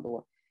värsta fall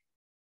då,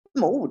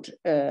 mord.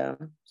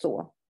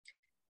 Så.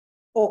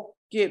 Och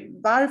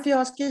varför jag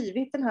har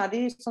skrivit den här, det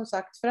är som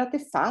sagt för att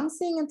det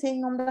fanns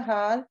ingenting om det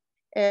här.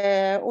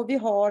 Och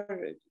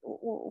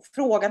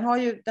frågan har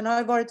ju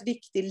varit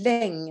viktig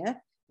länge.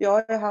 Vi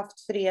har ju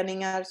haft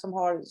föreningar som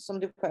har, som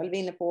du själv är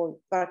inne på,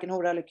 varken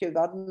hora eller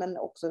kuvad, men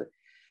också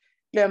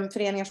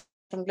föreningar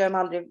som Glöm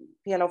aldrig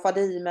Pela och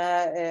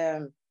Fadime,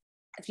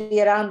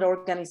 flera andra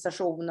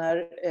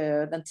organisationer.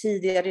 Den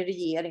tidigare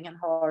regeringen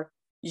har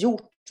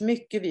gjort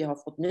mycket. Vi har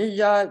fått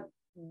nya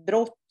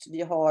brott,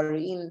 vi har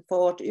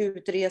infört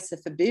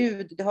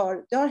utreseförbud. Det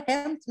har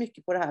hänt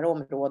mycket på det här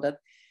området.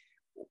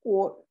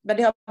 Men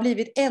det har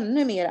blivit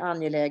ännu mer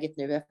angeläget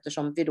nu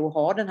eftersom vi då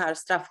har den här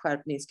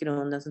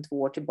straffskärpningsgrunden sedan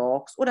 2 år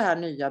tillbaks och det här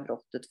nya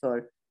brottet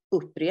för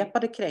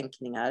upprepade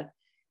kränkningar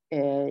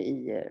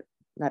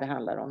när det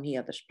handlar om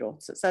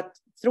hedersbrott. Så att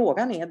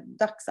frågan är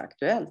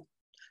dagsaktuell.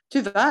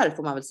 Tyvärr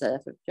får man väl säga,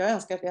 för jag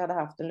önskar att vi hade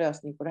haft en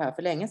lösning på det här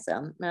för länge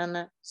sedan,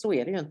 men så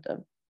är det ju inte.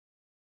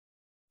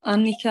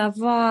 Annika,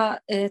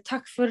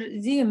 tack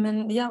för det,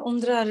 men jag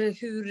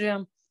undrar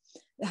hur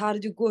har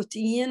du gått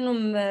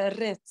igenom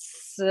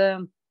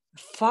rättsfall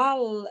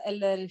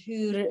eller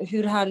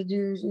hur har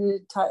du,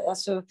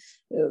 alltså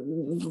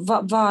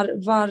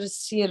var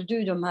ser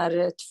du de här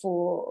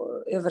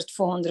över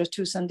 200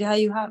 000?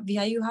 Vi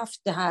har ju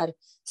haft de här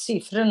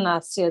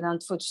siffrorna sedan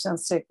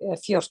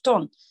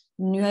 2014.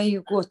 Nu har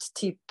ju gått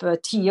typ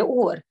 10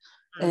 år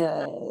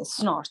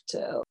snart,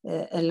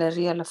 eller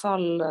i alla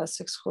fall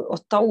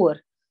 6-8 år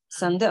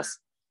sedan dess.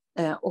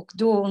 Och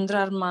då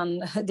undrar man,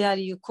 det har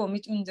ju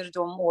kommit under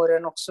de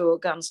åren också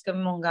ganska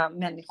många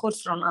människor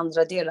från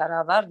andra delar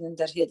av världen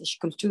där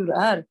hederskultur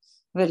är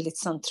väldigt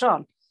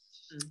central.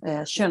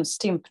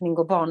 könsstympning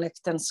och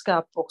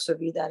barnäktenskap och så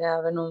vidare.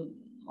 Även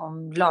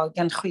om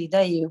lagen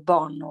skyddar ju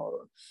barn.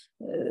 Och,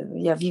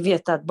 vi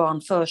vet att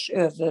barn förs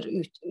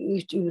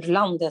ut ur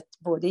landet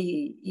både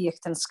i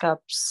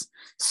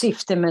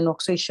äktenskapssyfte men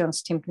också i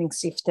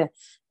könsstympningssyfte.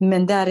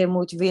 Men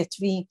däremot vet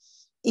vi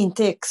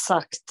inte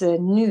exakt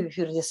nu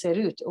hur det ser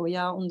ut. Och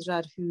jag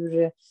undrar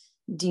hur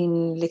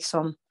din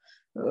liksom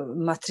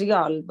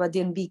material, vad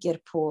den bygger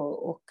på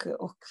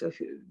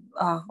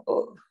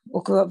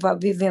och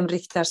vem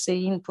riktar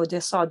sig in på.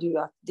 Det sa du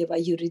att det var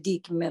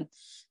juridik,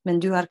 men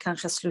du har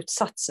kanske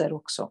slutsatser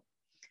också.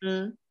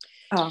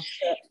 Ja.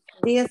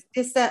 Det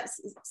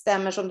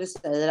stämmer som du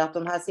säger att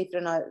de här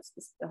siffrorna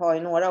har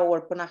ju några år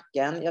på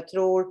nacken. Jag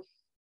tror,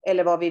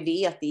 eller vad vi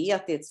vet, är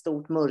att det är ett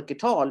stort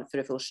mörkertal för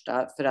det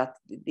första, för att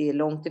det är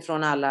långt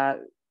ifrån alla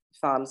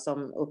fall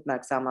som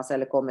uppmärksammas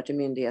eller kommer till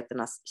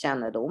myndigheternas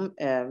kännedom.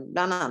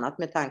 Bland annat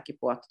med tanke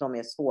på att de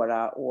är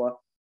svåra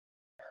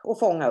att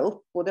fånga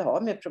upp, och det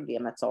har med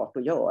problemets art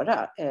att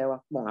göra, och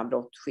att många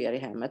brott sker i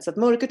hemmet. Så att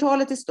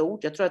mörkertalet är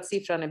stort. Jag tror att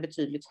siffran är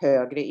betydligt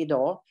högre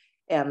idag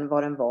än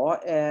vad den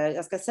var.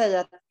 Jag ska säga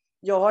att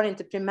jag har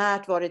inte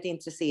primärt varit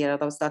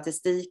intresserad av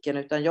statistiken,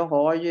 utan jag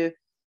har ju,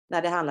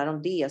 när det handlar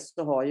om det,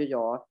 så har ju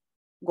jag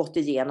gått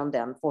igenom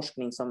den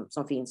forskning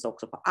som finns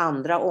också på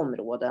andra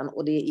områden.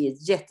 Och det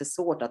är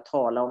jättesvårt att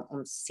tala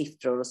om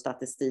siffror och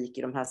statistik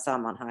i de här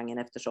sammanhangen,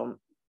 eftersom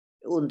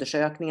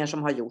undersökningar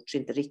som har gjorts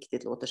inte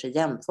riktigt låter sig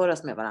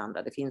jämföras med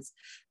varandra. Det finns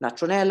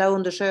nationella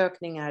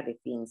undersökningar, det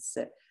finns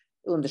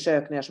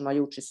undersökningar som har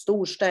gjorts i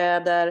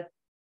storstäder,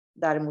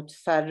 däremot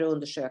färre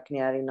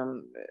undersökningar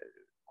inom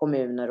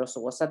kommuner och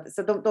så. Så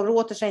de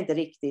låter sig inte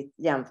riktigt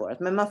jämföras.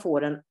 Men man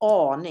får en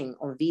aning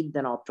om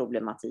vidden av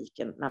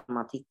problematiken när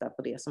man tittar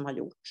på det som har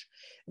gjorts.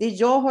 Det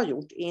jag har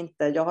gjort är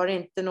inte, jag har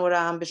inte några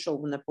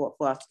ambitioner på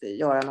att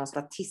göra någon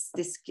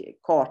statistisk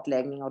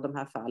kartläggning av de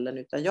här fallen,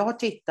 utan jag har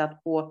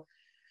tittat på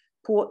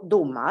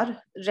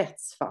domar,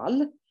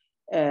 rättsfall.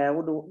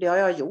 Och det har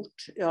jag gjort.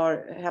 Jag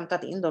har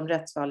hämtat in de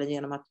rättsfallen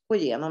genom att gå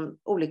igenom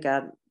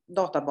olika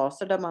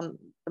databaser där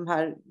de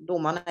här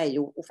domarna är ju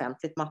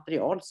offentligt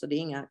material, så det är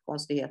inga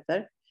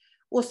konstigheter.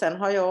 Och sen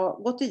har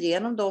jag gått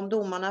igenom de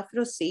domarna för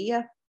att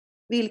se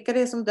vilka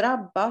det är som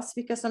drabbas,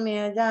 vilka som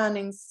är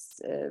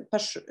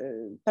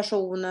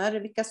gärningspersoner,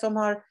 vilka som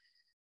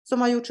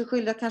har gjort sig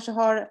skyldiga, kanske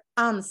har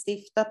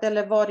anstiftat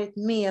eller varit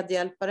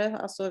medhjälpare,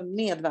 alltså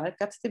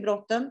medverkat till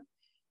brotten.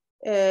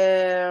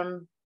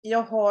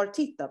 Jag har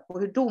tittat på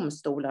hur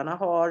domstolarna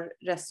har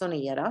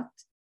resonerat.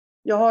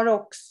 Jag har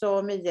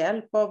också med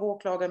hjälp av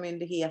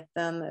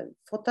åklagarmyndigheten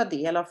fått ta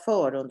del av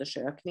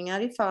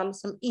förundersökningar i fall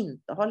som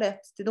inte har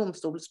lett till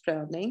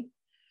domstolsprövning.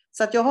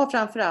 Så att jag har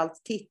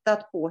framförallt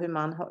tittat på hur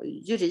man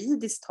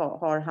juridiskt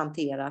har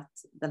hanterat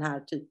den här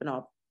typen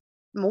av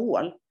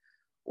mål.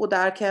 Och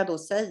där kan jag då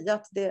säga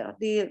att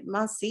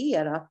man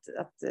ser att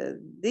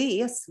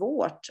det är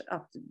svårt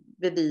att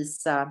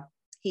bevisa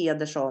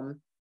heder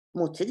som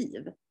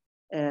motiv.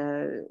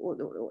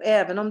 Och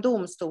även om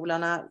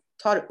domstolarna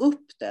tar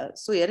upp det,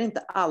 så är det inte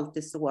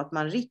alltid så att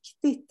man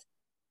riktigt,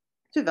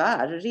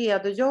 tyvärr,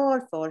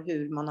 redogör för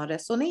hur man har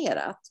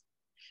resonerat.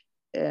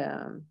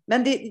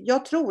 Men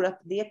jag tror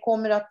att det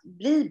kommer att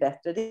bli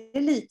bättre. Det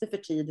är lite för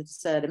tidigt att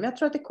säga det, men jag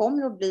tror att det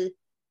kommer att bli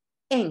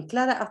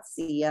enklare att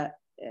se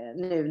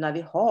nu när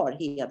vi har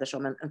heder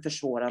som en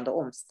försvårande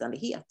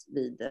omständighet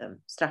vid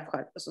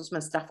alltså som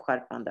en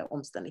straffskärpande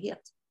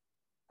omständighet.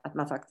 Att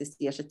man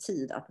faktiskt ger sig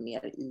tid att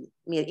mer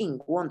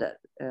ingående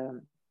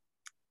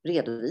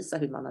redovisa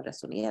hur man har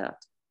resonerat.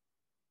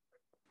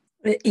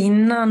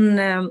 Innan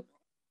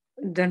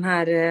den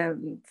här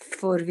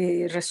får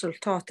vi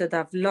resultatet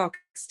av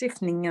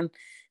lagstiftningen.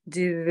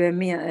 Du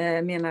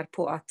menar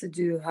på att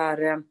du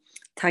har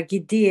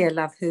tagit del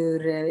av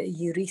hur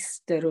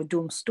jurister och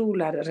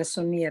domstolar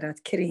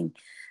resonerat kring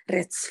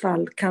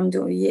rättsfall. Kan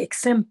du ge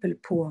exempel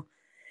på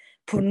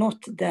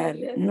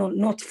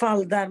något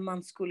fall där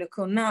man skulle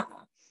kunna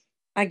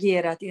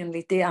agerat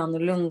enligt det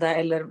annorlunda,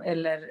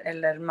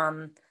 eller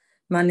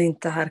man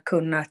inte har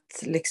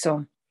kunnat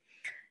liksom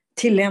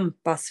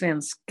tillämpa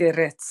svensk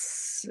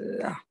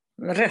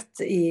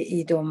rätt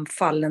i de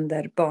fallen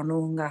där barn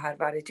och unga har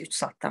varit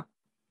utsatta?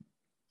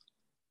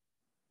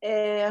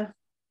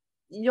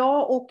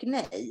 Ja och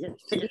nej.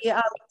 För det är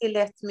alltid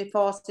lätt med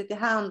facit i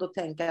hand att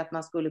tänka att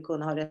man skulle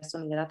kunna ha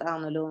resonerat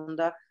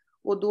annorlunda.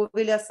 Och då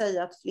vill jag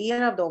säga att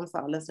flera av de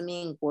fallen som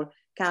ingår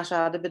kanske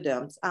hade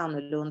bedömts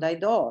annorlunda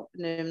idag.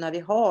 Nu när vi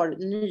har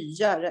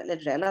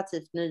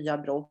relativt nya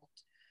brott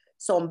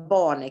som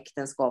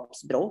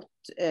barnäktenskapsbrott.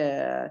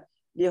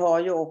 Vi har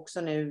ju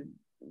också nu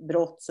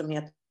brott som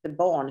heter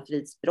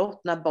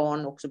barnfridsbrott, när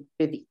barn också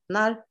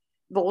bevittnar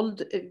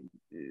våld,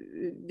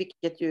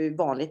 vilket ju är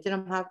vanligt i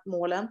de här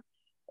målen.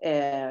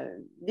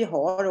 Vi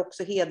har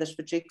också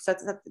hedersförtryck, så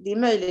att det är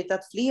möjligt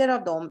att flera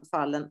av de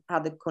fallen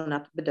hade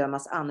kunnat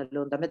bedömas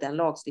annorlunda med den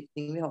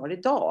lagstiftning vi har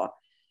idag.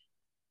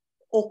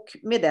 Och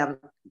med den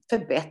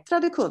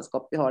förbättrade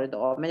kunskap vi har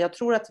idag. Men jag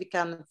tror att vi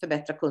kan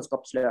förbättra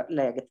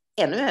kunskapsläget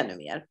ännu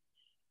mer.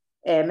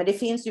 Men det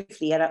finns ju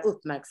flera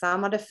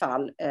uppmärksammade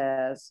fall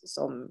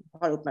som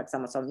har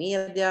uppmärksammats av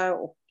media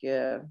och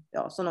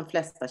som de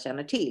flesta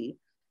känner till,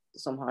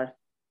 som har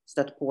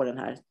stött på den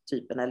här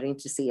typen eller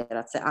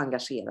intresserat sig,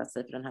 engagerat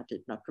sig för den här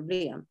typen av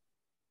problem.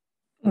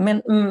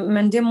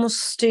 Men det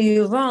måste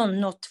ju vara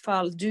något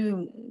fall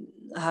du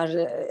har,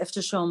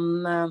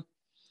 eftersom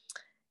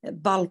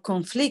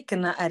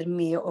balkongflickorna är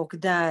med och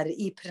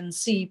där i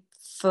princip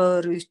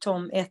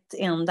förutom ett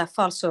enda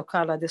fall, så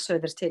kallade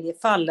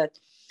Södertäljefallet,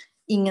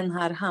 ingen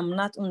har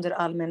hamnat under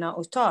allmänna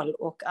åtal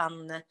och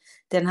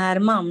den här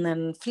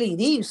mannen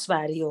flydde i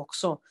Sverige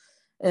också.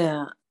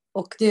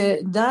 Och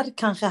där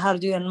kanske har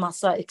du en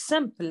massa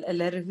exempel,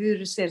 eller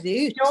hur ser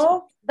det ut?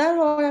 Ja, där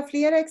har jag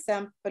flera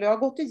exempel. Jag har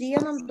gått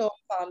igenom de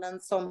fallen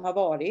som har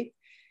varit.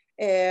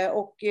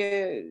 Och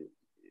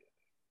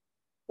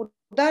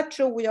där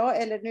tror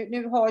jag, eller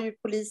nu har ju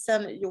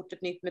polisen gjort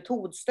ett nytt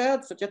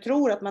metodstöd, så att jag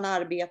tror att man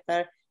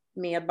arbetar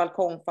med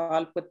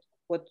balkongfall på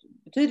ett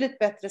betydligt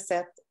bättre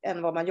sätt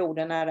än vad man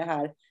gjorde när det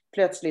här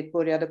plötsligt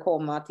började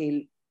komma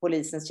till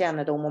polisens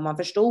kännedom och man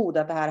förstod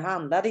att det här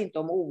handlade inte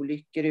om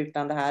olyckor,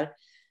 utan det här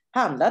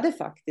handlade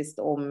faktiskt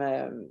om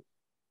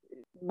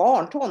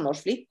barn,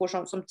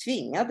 tonårsflickor som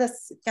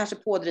tvingades, kanske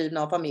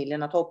pådrivna av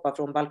familjen, att hoppa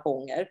från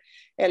balkonger.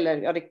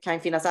 Eller det kan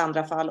finnas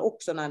andra fall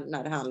också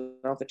när det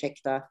handlar om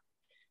förtäckta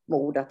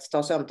mord, att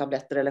ta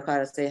sömntabletter eller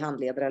skära sig i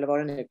handleder eller vad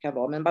det nu kan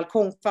vara. Men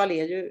balkongfall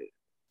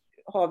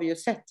har vi ju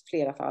sett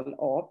flera fall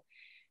av.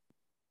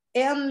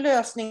 En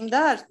lösning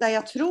där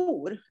jag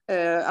tror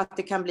att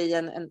det kan bli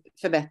en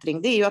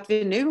förbättring, det är ju att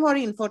vi nu har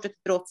infört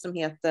ett brott som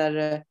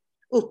heter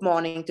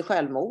uppmaning till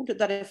självmord,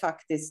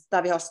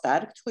 där vi har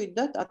stärkt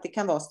skyddet, att det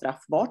kan vara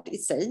straffbart i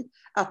sig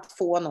att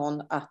få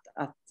någon att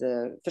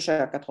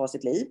försöka ta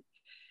sitt liv.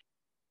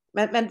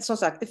 Men som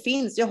sagt,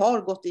 jag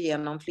har gått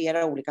igenom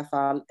flera olika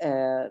fall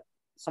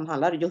som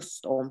handlar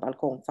just om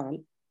balkongfall.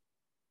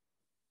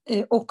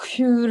 Och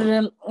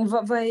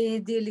vad är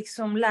det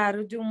liksom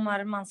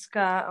lärdomar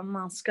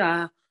man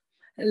ska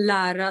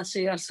lära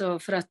sig, alltså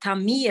för att ta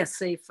med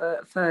sig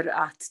för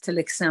att till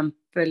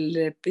exempel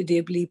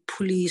det blir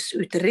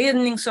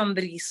polisutredning som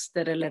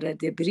brister, eller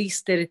det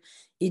brister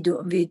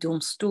vid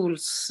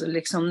domstols,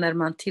 liksom när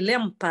man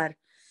tillämpar,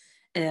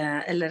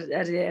 eller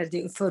är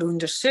det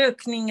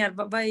förundersökningar,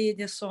 vad är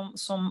det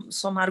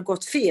som har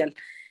gått fel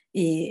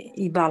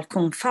i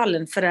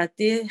balkongfallen? För att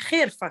det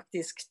sker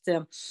faktiskt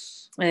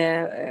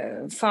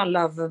fall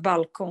av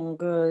balkong.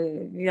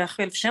 Jag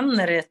själv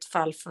känner ett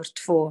fall för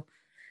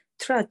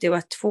tror att det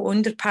var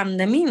under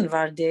pandemin,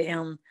 var det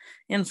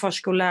en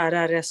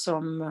förskollärare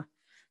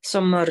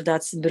som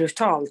mördats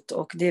brutalt,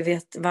 och det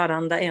vet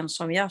varenda en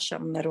som jag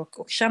känner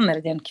och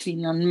känner den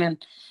kvinnan, men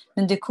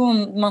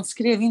man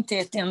skrev inte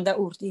ett enda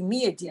ord i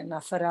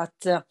medierna, för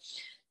att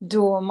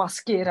då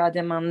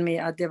maskerade man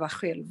med att det var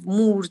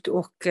självmord,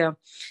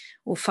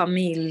 och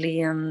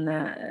familjen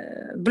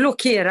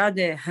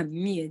blockerade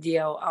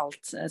media och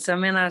allt. Så jag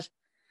menar,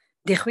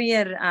 det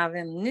sker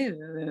även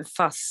nu,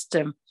 fast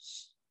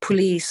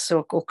polis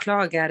och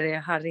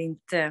åklagare har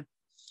inte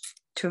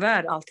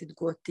tyvärr alltid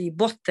gått i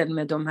botten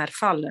med de här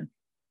fallen.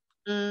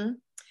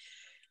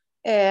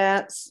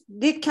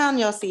 Det kan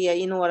jag se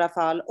i några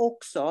fall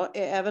också,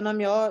 även om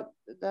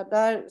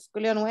där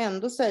skulle jag nog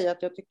ändå säga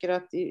att jag tycker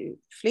att i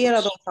flera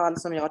av de fall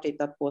som jag har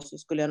tittat på, så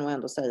skulle jag nog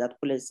ändå säga att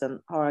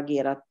polisen har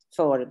agerat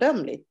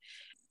föredömligt.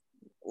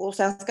 Och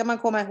sen ska man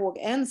komma ihåg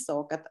en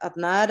sak, att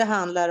när det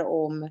handlar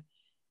om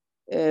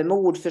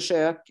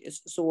mordförsök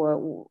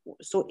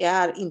så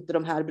är inte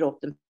de här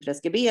brotten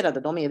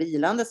preskriberade. De är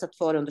vilande, så att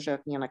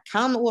förundersökningarna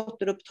kan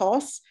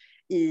återupptas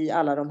i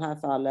alla de här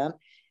fallen.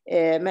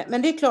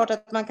 Men det är klart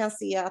att man kan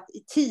se att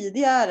i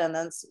tidiga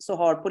ärenden så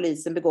har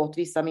polisen begått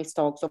vissa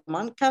misstag som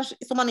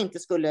man inte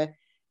skulle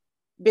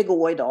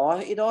begå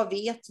idag. Idag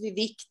vet vi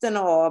vikten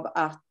av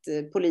att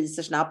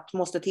poliser snabbt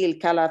måste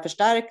tillkalla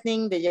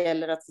förstärkning. Det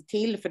gäller att se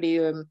till, för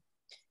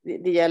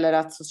det gäller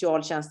att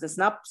socialtjänsten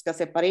snabbt ska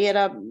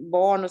separera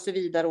barn och så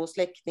vidare och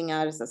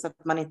släktingar, så att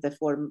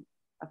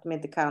att de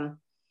inte kan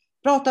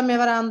prata med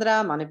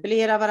varandra,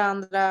 manipulera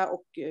varandra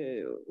och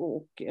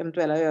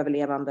eventuella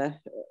överlevande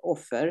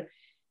offer.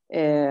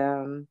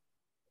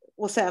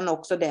 Och sen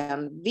också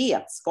den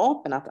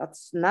vetskapen att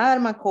när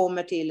man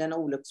kommer till en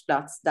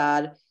olycksplats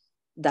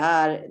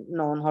där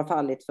någon har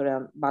fallit för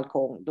en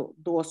balkong,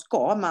 då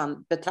ska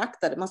man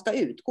betrakta det, man ska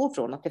utgå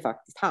från att det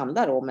faktiskt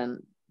handlar om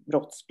en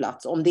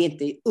brottsplats, om det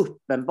inte är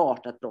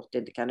uppenbart att brott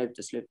inte kan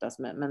uteslutas,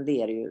 men det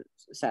är det ju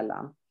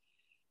sällan.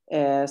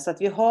 Så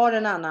att vi har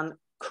en annan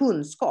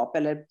kunskap,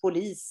 eller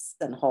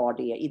polisen har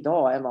det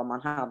idag, än vad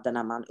man hade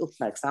när man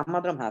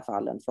uppmärksammade de här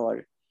fallen.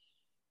 För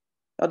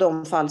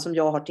de fall som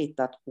jag har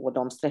tittat på,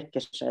 de sträcker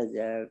sig,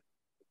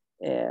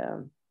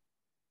 jag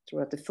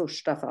tror att det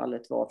första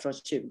fallet var från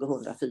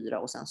 2004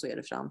 och sen så är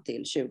det fram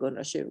till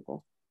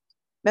 2020.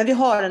 Men vi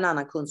har en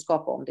annan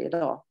kunskap om det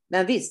idag.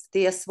 Men visst,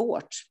 det är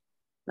svårt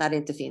när det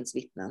inte finns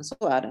vittnen,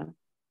 så är det.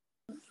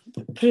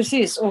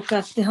 Precis, och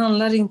att det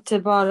handlar inte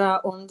bara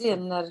om det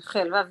när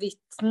själva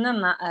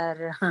vittnena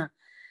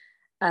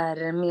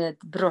är med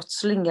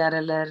brottslingar.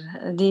 Eller,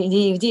 det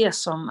är ju det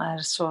som är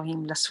så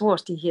himla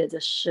svårt i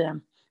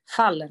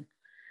hedersfallen.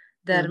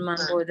 Där man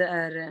både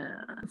är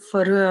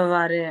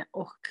förövare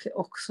och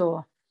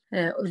också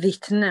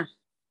vittne.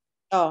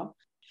 Ja,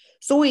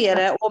 så är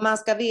det. Och man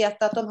ska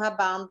veta att de här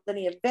banden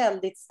är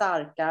väldigt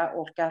starka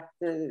och att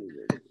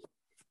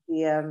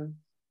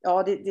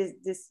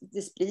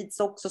det sprids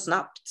också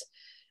snabbt.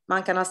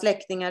 Man kan ha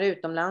släktingar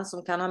utomlands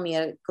som kan ha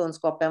mer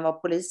kunskap än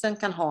vad polisen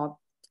kan ha,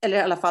 eller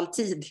i alla fall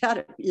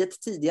i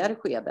ett tidigare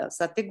skede,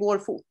 så att det går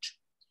fort.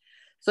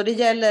 Så det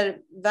gäller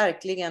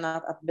verkligen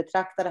att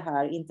betrakta det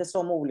här inte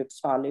som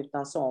olycksfall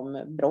utan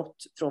som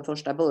brott från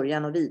första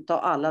början och vidta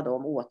alla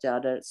de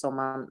åtgärder som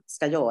man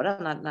ska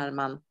göra när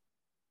man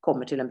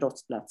kommer till en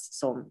brottsplats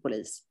som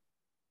polis.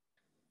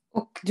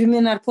 Och du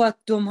menar på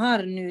att de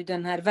har nu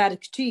den här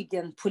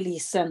verktygen,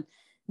 polisen,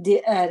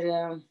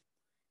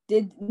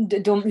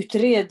 de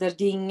utreder,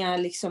 det är inga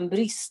liksom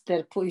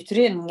brister på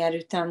utredningar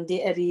utan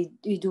det är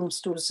i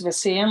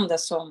domstolsväsende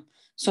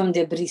som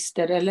det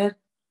brister, eller?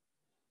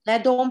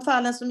 Nej, de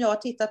fallen som jag har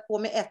tittat på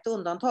med ett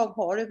undantag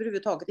har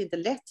överhuvudtaget inte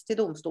lett till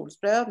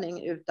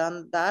domstolsprövning,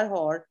 utan där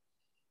har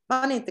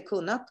man inte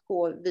kunnat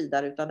gå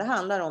vidare, utan det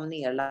handlar om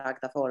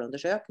nedlagda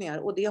förundersökningar,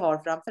 och det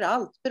har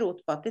framförallt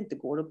berott på att det inte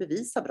går att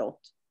bevisa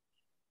brott.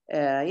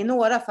 I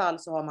några fall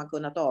så har man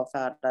kunnat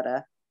avfärda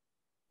det.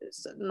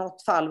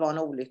 Något fall var en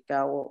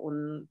olycka och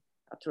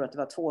jag tror att det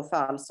var 2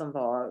 fall som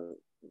var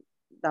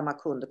där man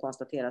kunde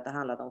konstatera att det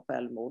handlade om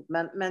självmord.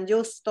 Men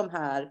just de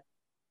här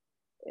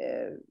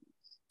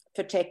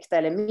förtäckta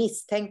eller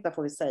misstänkta,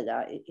 får vi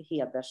säga,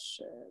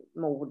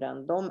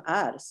 hedersmorden, de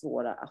är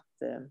svåra att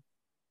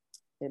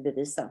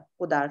bevisa,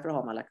 och därför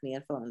har man lagt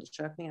ner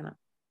förundersökningarna.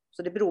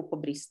 Så det beror på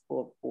brist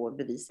på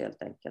bevis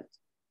helt enkelt.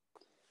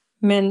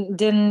 Men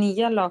den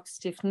nya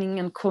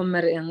lagstiftningen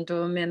kommer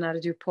ändå, menar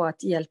du, på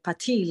att hjälpa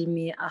till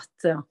med att...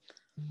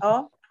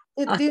 Ja,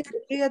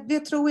 det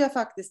tror jag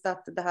faktiskt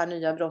att det här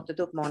nya brottet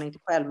uppmaning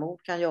till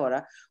självmord kan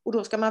göra. Och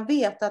då ska man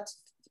veta att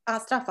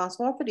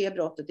straffansvar för det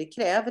brottet, det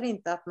kräver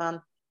inte att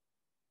man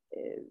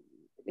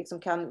liksom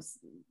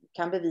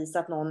kan bevisa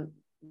att någon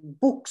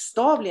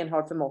bokstavligen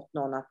har förmått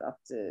någon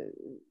att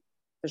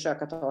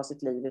försöka ta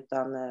sitt liv,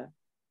 utan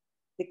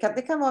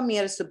det kan vara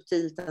mer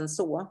subtilt än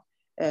så.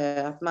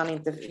 Att man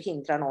inte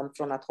hindrar någon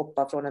från att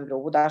hoppa från en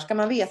bro. Och där ska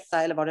man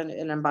veta,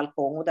 eller en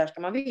balkong, och där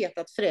ska man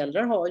veta att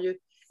föräldrar har ju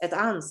ett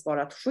ansvar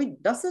att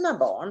skydda sina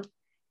barn.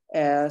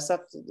 Så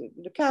att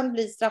du kan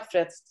bli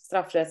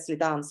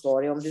straffrättsligt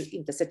ansvarig om du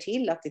inte ser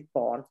till att ditt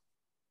barn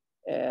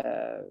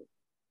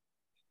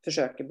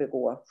försöker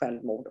begå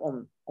självmord,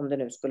 om det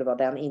nu skulle vara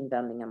den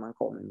invändningen man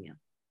kommer med.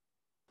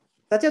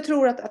 Så att jag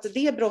tror att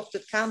det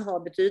brottet kan ha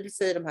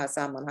betydelse i de här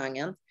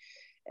sammanhangen.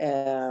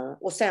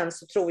 Och sen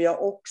så tror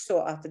jag också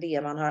att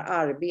det man har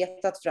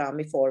arbetat fram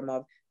i form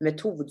av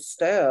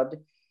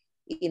metodstöd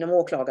inom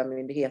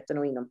åklagarmyndigheten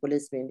och inom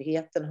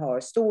polismyndigheten har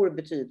stor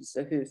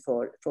betydelse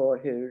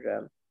för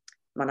hur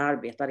man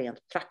arbetar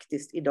rent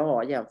praktiskt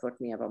idag jämfört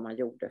med vad man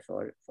gjorde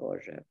för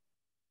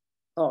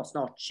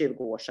snart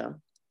 20 år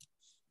sedan.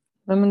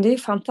 Ja, men det är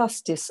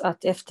fantastiskt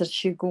att efter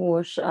 20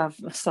 års av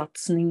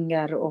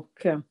satsningar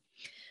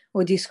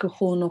och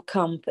diskussion och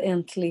kamp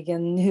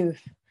äntligen nu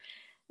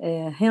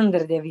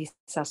händer det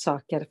vissa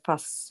saker,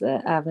 fast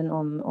även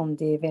om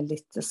det är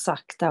väldigt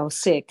sakta och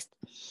segt.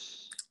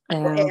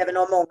 Och även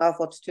om många har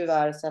fått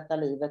tyvärr sätta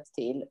livet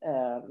till,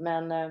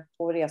 men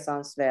på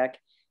resans väg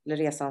eller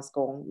resans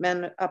gång.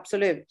 Men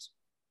absolut,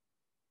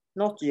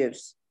 något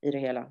ljus i det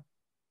hela.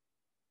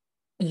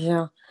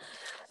 Ja.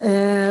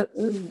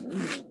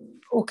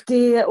 Och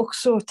det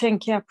också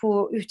tänker jag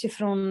på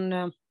utifrån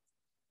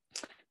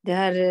det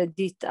här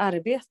ditt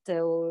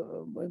arbete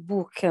och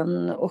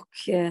boken, och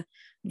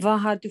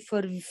vad har du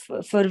för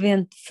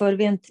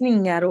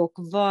förväntningar och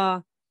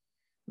vad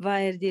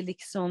är det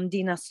liksom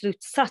dina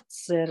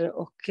slutsatser,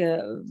 och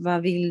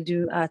vad vill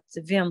du att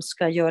vem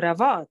ska göra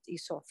vad i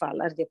så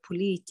fall? Är det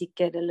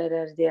politiker eller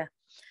är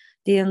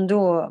det är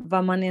ändå,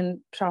 vad man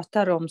än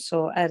pratar om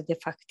så är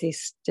det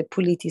faktiskt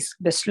politiskt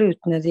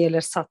beslut när det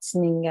gäller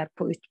satsningar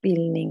på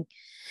utbildning,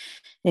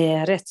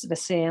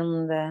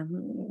 rättsväsende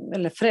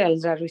eller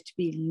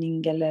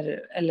föräldrarutbildning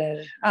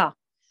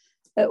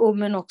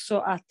men också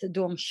att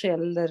de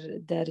källor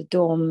där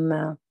de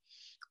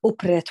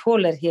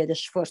upprätthåller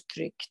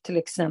hedersförtryck, till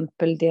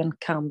exempel den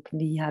kamp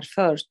vi har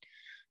fört,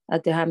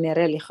 att det här med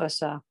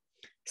religiösa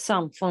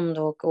samfund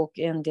och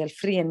en del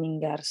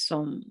föreningar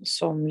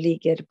som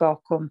ligger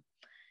bakom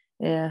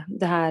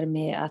det här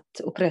med att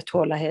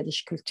upprätthålla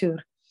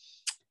hederskultur.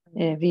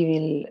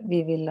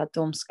 Vi vill att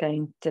de ska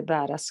inte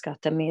bära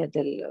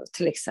skattemedel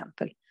till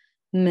exempel.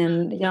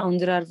 Men jag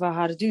undrar, vad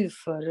har du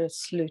för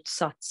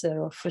slutsatser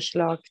och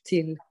förslag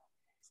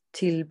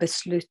till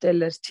beslut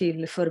eller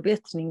till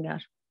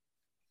förbättringar?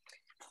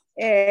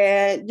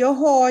 Jag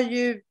har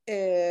ju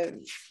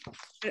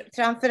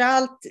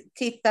framförallt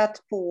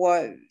tittat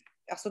på,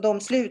 alltså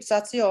de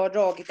slutsatser jag har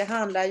dragit, det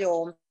handlar ju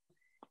om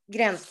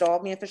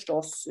gränsdragningen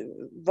förstås,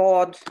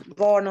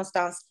 var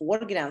någonstans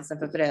går gränsen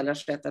för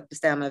föräldrars rätt att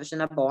bestämma över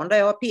sina barn. Där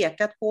jag har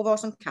pekat på vad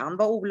som kan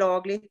vara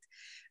olagligt,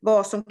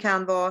 vad som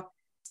kan vara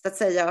så att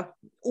säga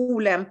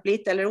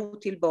olämpligt eller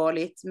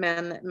otillbörligt,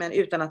 men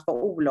utan att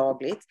vara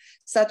olagligt.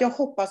 Så att jag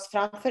hoppas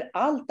framför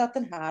allt att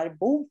den här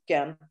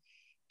boken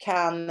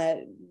kan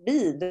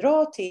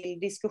bidra till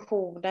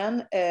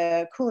diskussionen,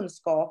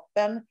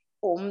 kunskapen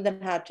om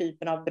den här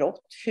typen av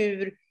brott,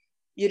 hur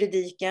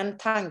juridiken,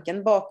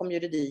 tanken bakom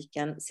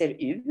juridiken ser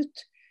ut.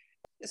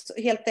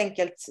 Så helt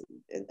enkelt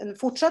en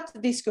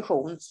fortsatt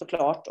diskussion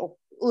såklart, och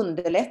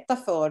underlätta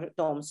för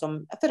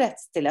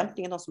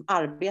rättstillämpningen, de som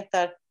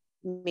arbetar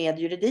med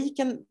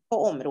juridiken på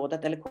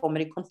området eller kommer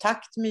i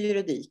kontakt med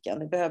juridiken.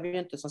 Det behöver ju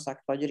inte som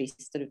sagt vara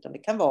jurister, utan det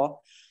kan vara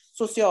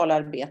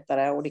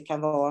socialarbetare och det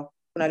kan vara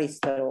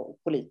journalister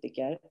och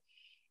politiker.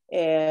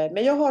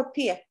 Men jag har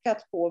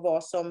pekat på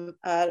vad som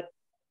är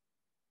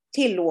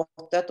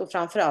tillåtet och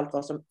framförallt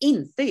vad som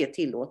inte är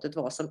tillåtet,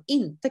 vad som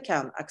inte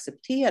kan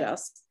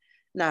accepteras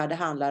när det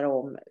handlar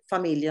om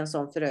familjen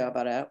som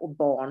förövare och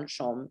barn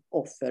som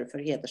offer för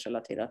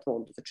hedersrelaterat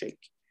våld och förtryck.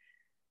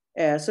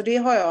 Så det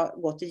har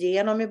jag gått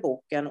igenom i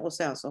boken, och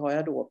sen så har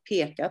jag då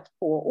pekat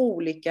på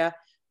olika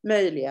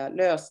möjliga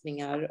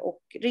lösningar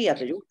och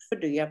redogjort för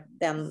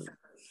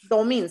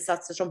de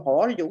insatser som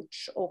har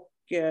gjorts och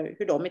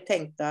hur de är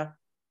tänkta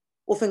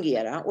att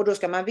fungera. Och då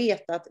ska man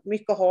veta att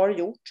mycket har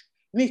gjorts,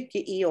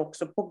 mycket är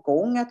också på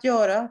gång att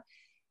göra.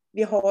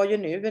 Vi har ju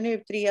nu en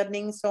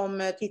utredning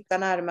som tittar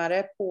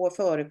närmare på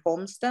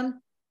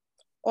förekomsten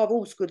av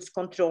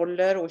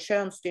oskuldskontroller och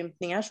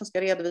könsstympningar som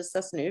ska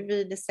redovisas nu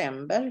i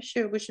december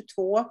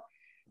 2022.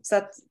 Så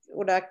att,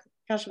 och där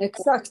kanske...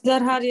 Exakt, där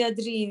har jag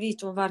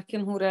drivit, och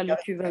varken hora eller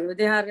kuva.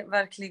 Det har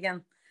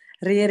verkligen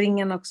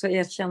regeringen också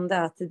erkände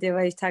att det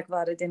var tack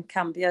vare den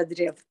kamp jag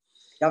drev.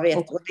 Jag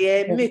vet, och det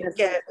är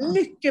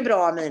mycket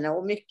bra, Amina,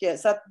 och mycket,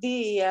 så att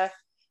det är,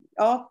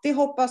 ja, det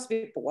hoppas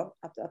vi på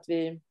att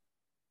vi,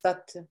 så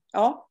att,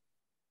 ja.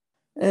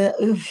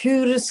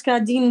 Hur ska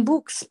din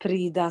bok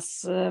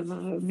spridas?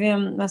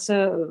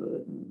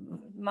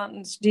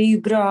 Det är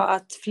ju bra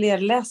att fler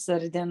läser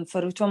den,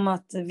 förutom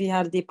att vi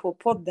har det på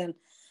podden.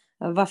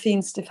 Vad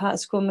finns det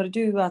för, kommer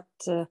du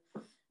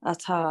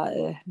att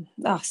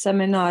ha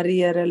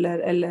seminarier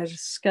eller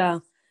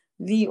ska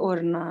vi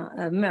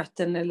ordna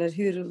möten, eller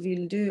hur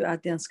vill du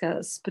att den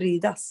ska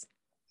spridas?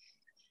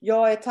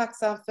 Jag är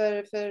tacksam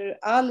för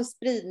all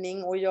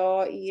spridning, och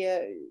jag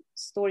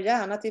står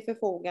gärna till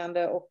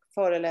förfogande och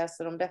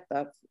föreläser om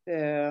detta.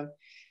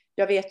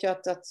 Jag vet ju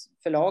att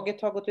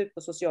förlaget har gått ut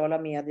på sociala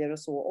medier och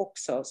så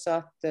också.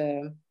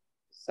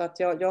 Så att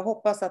jag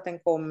hoppas att den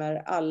kommer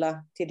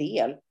alla till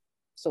del.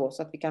 Så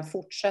att vi kan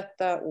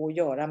fortsätta och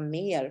göra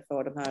mer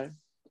för de här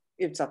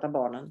utsatta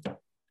barnen.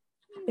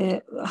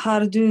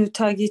 Har du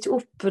tagit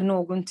upp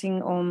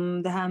någonting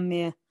om det här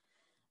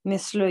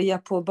med slöja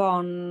på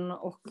barn,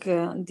 och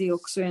det är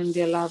också en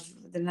del av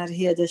den här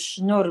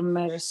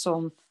hedersnormer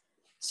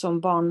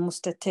som barn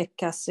måste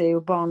täcka sig,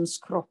 och barns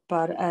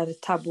kroppar är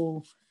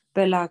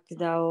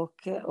tabubelagda,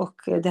 och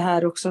det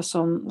här också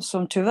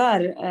som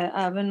tyvärr,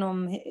 även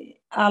om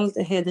all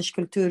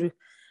hederskultur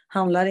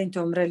handlar inte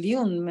om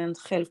religion, men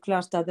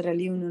självklart att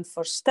religionen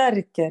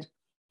förstärker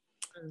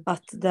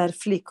att där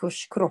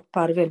flickors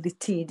kroppar väldigt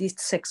tidigt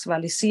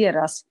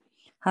sexualiseras.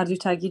 Har du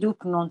tagit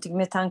upp någonting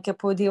med tanke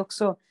på det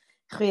också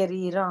sker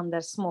i Iran,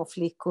 där små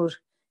flickor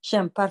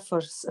kämpar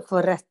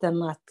för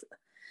rätten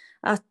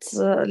att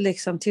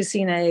liksom till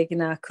sina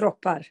egna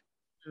kroppar?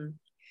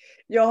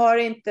 Jag har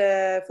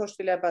inte, först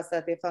vill jag bara säga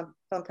att det är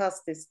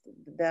fantastiskt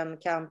den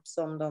kamp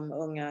som de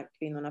unga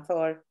kvinnorna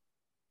för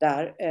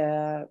där,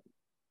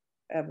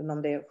 även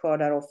om det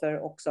skördar offer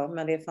också,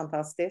 men det är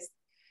fantastiskt.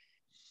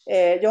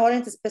 Jag har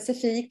inte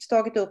specifikt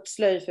tagit upp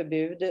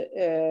slöjförbud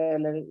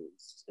eller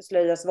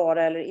slöjas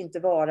vara eller inte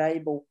vara i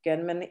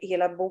boken, men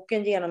hela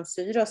boken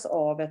genomsyras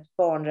av ett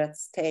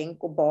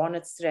barnrättstänk och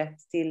barnets rätt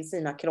till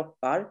sina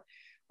kroppar.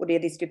 Och det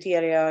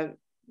diskuterar jag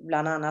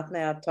bland annat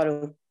när jag tar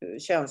upp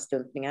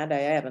könsstympningar, där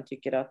jag även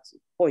tycker att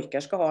pojkar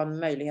ska ha en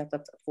möjlighet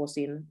att få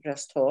sin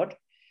röst hörd.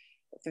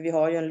 För vi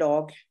har ju en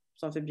lag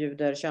som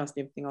förbjuder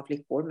könsstympning av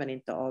flickor men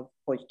inte av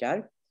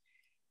pojkar.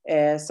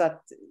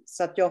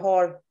 Så att jag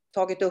har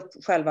tagit upp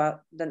själva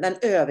den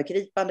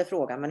övergripande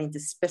frågan, men inte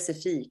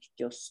specifikt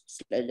just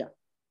slöja.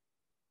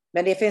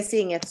 Men det finns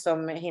inget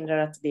som hindrar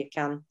att det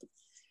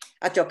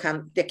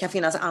kan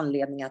finnas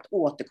anledning att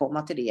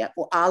återkomma till det.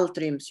 Och allt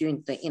ryms ju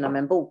inte inom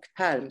en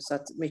bokpärm, så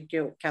att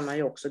mycket kan man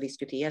ju också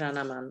diskutera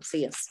när man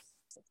ses.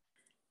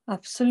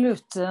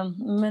 Absolut,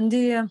 men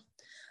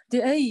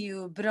det är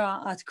ju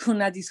bra att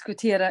kunna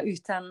diskutera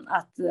utan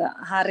att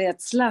ha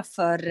rädsla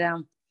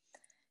för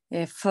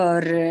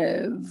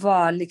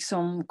vad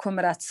liksom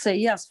kommer att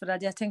sägas. För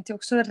att jag tänkte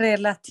också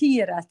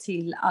relatera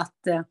till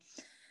att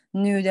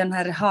nu den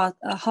här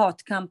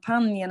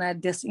hatkampanjen är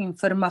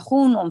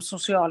desinformation om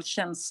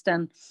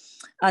socialtjänsten.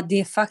 Att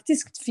det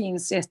faktiskt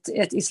finns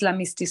ett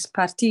islamistiskt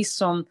parti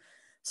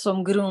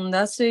som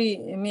grundar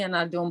sig,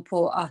 menar de,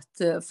 på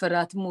för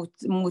att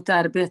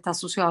motarbeta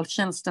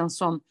socialtjänsten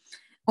som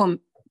om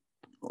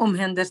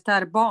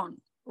omhändertar barn.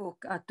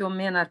 Och att de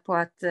menar på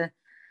att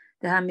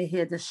det här med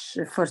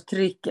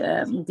hedersförtryck,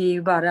 det är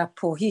ju bara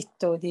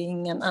påhitt och det är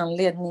ingen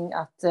anledning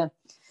att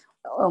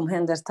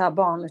omhänderta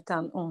barn,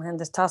 utan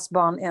omhändertas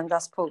barn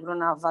endast på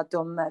grund av att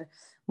de är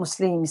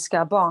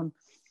muslimska barn.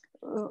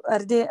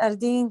 Är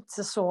det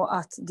inte så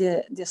att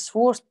det är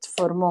svårt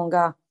för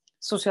många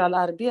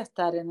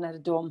socialarbetare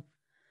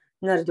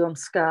när de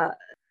ska...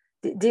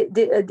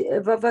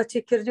 Vad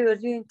tycker du?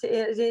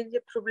 Är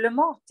det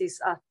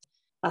problematiskt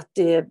att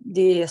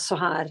det är så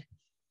här?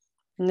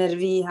 När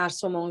vi har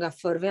så många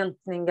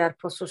förväntningar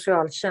på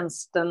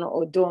socialtjänsten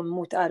och de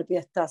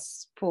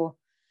motarbetas på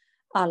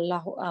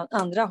alla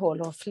andra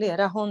håll och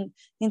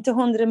inte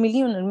 100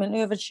 miljoner men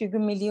över 20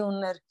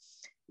 miljoner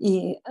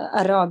i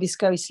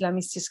arabiska och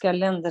islamistiska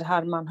länder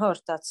har man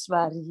hört att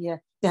Sverige,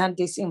 det här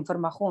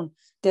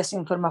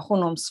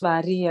desinformation om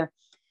Sverige.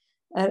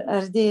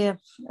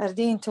 Är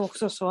det inte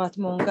också så att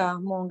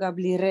många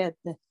blir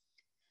rädda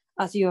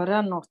att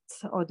göra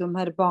något och de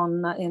här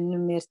barnen ännu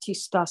mer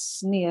tystas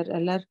ner,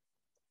 eller?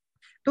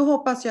 Då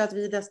hoppas jag att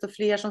vi är desto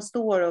fler som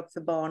står upp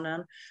för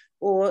barnen.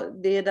 Och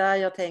det är där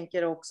jag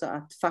tänker också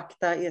att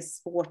fakta är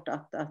svårt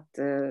att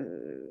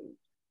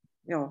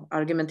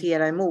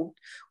argumentera emot.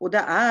 Och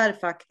det är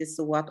faktiskt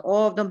så att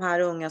av de här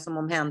unga som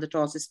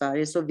omhändertas i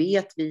Sverige så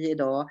vet vi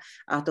idag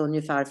att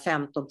ungefär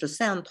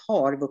 15%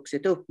 har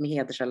vuxit upp med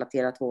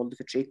hedersrelaterat våld och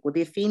förtryck. Och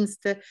det finns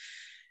det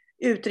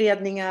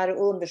utredningar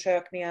och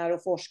undersökningar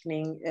och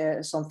forskning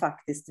som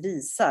faktiskt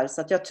visar.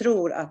 Så att jag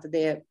tror att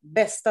det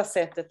bästa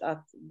sättet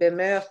att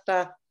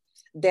bemöta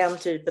den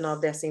typen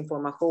av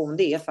desinformation,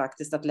 det är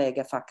faktiskt att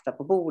lägga fakta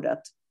på bordet.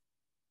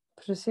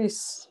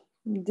 Precis.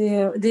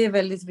 Det är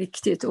väldigt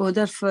viktigt och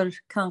därför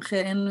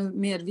kanske ännu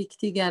mer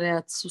viktigare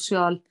att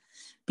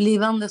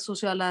blivande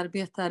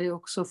socialarbetare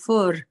också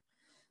får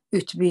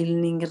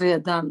utbildning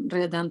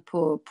redan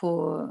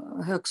på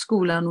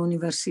högskolan och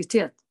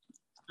universitet.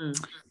 Mm.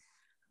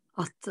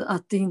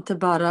 Att det inte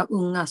bara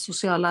unga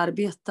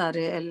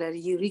socialarbetare eller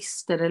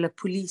jurister eller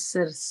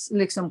poliser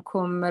liksom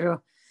kommer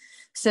och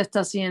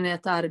sättas in i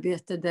ett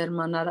arbete där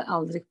man har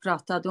aldrig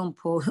pratat om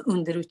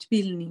under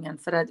utbildningen.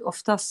 För att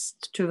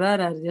oftast tyvärr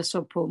är det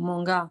så på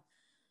många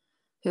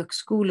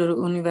högskolor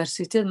och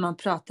universitet. Man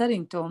pratar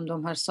inte om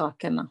de här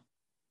sakerna.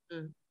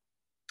 Mm.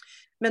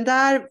 Men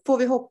där får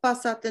vi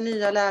hoppas att den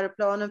nya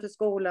läroplanen för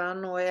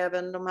skolan och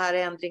även de här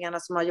ändringarna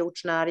som har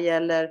gjorts när det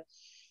gäller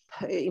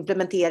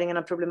implementeringen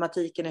av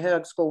problematiken i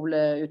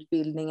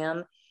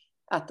högskoleutbildningen,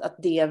 att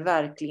det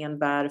verkligen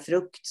bär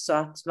frukt så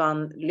att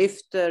man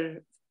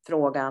lyfter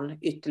frågan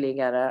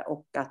ytterligare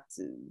och att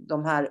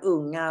de här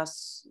unga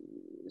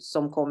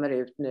som kommer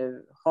ut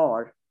nu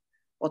har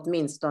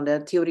åtminstone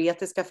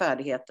teoretiska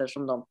färdigheter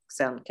som de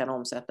sen kan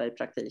omsätta i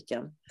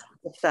praktiken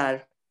och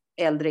där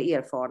äldre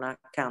erfarna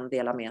kan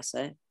dela med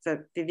sig.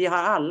 För vi har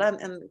alla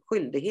en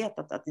skyldighet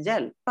att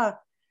hjälpa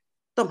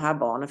de här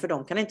barnen, för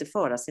de kan inte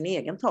föra sin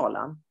egen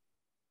talan.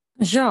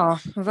 Ja,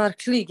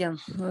 verkligen.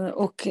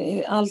 Och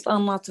allt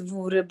annat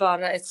vore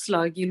bara ett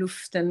slag i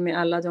luften med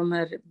alla de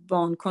här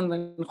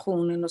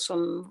barnkonventionerna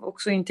som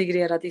också är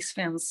integrerade i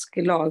svensk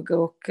lag.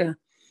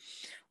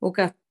 Och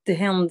att det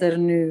händer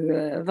nu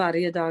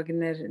varje dag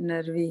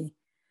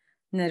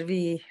när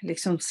vi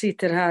liksom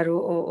sitter här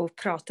och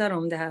pratar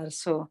om det här,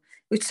 så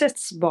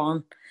utsätts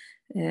barn.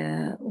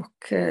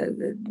 Och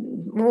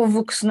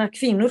vuxna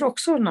kvinnor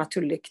också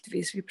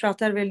naturligtvis. Vi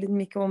pratar väldigt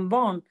mycket om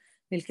barn,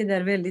 vilket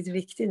är väldigt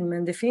viktigt,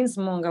 men det finns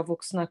många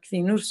vuxna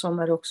kvinnor som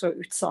är också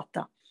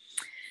utsatta.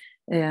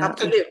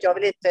 Absolut, jag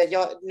vill inte,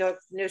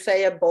 nu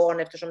säger jag barn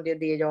eftersom det är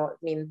det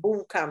min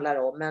bok handlar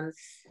om, men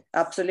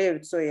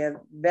absolut så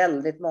är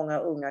väldigt många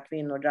unga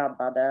kvinnor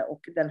drabbade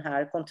och den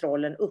här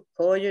kontrollen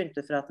upphör ju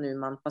inte för att nu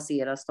man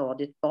passerar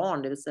stadiet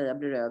barn, det vill säga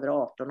blir över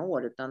 18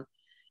 år, utan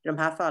i de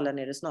här fallen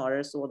är det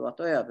snarare så då att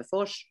det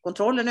överförs.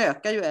 Kontrollen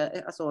ökar ju,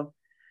 alltså,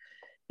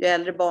 ju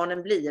äldre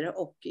barnen blir,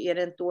 och är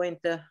det då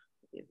inte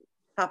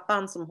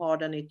pappan som har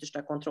den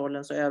yttersta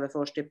kontrollen så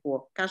överförs det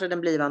på kanske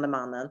den blivande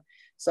mannen.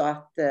 Så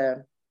att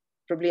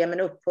problemen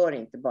upphör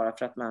inte bara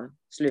för att man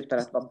slutar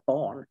att vara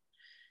barn.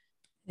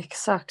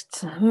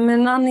 Exakt.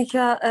 Men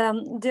Annika,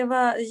 det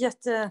var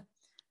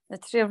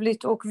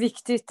jättetrevligt och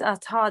viktigt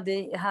att ha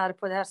dig här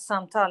på det här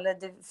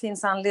samtalet. Det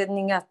finns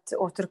anledning att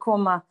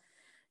återkomma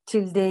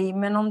till dig.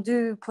 Men om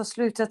du på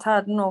slutet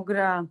har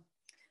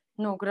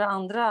några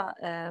andra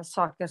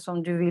saker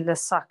som du ville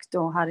sagt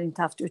och har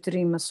inte haft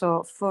utrymme,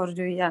 så får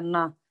du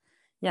gärna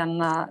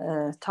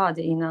ta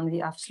det innan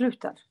vi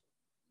avslutar.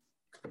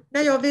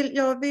 Nej,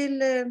 jag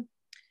vill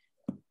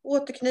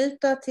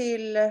återknyta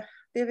till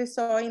det vi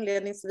sa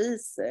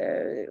inledningsvis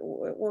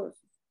och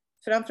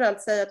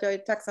framförallt säga att jag är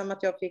tacksam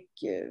att jag fick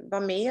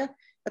vara med.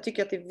 Jag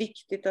tycker att det är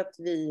viktigt att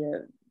vi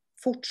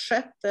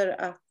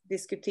fortsätter att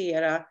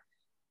diskutera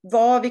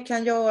vad vi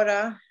kan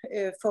göra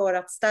för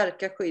att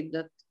stärka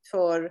skyddet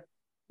för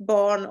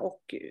barn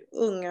och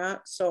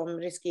unga som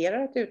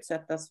riskerar att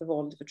utsättas för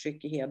våld och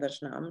förtryck i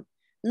hederns namn.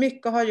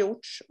 Mycket har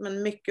gjorts,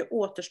 men mycket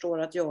återstår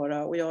att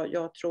göra, och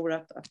jag tror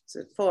att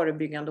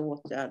förebyggande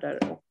åtgärder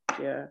och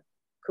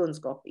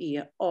kunskap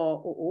är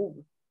A och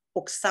O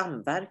och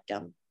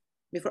samverkan.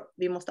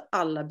 Vi måste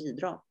alla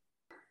bidra.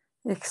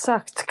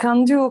 Exakt.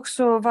 Kan du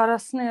också vara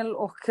snäll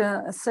och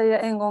säga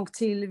en gång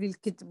till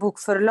vilket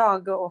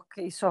bokförlag, och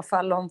i så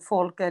fall om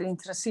folk är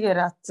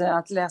intresserade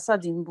att läsa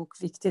din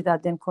bok, viktigt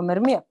att den kommer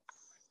med?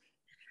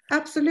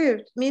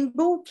 Absolut. Min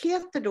bok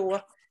heter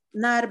då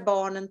När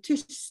barnen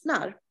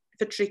tystnar,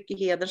 förtryck i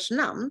heders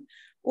namn.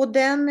 Och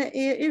den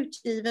är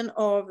utgiven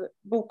av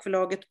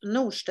bokförlaget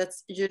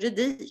Norstedts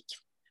juridik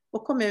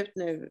och kom ut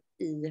nu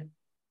i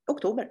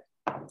oktober.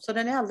 Så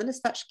den är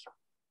alldeles färsk.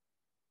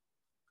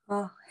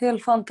 Ja,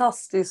 helt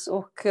fantastiskt,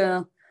 och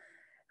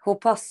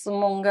hoppas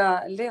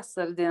många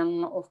läser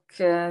den, och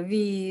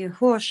vi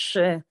hörs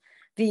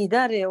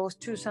vidare, och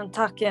tusen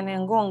tack än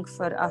en gång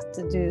för att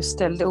du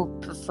ställde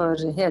upp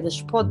för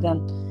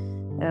Hederspodden.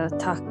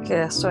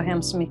 Tack så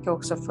hemskt mycket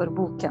också för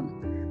boken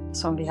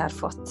som vi har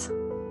fått.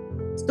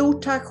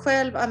 Stort tack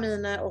själv,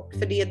 Amine, och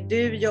för det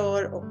du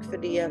gör och för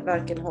det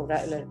varken Hora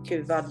eller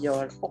Kuvad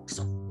gör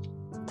också.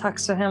 Tack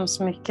så hemskt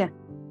mycket.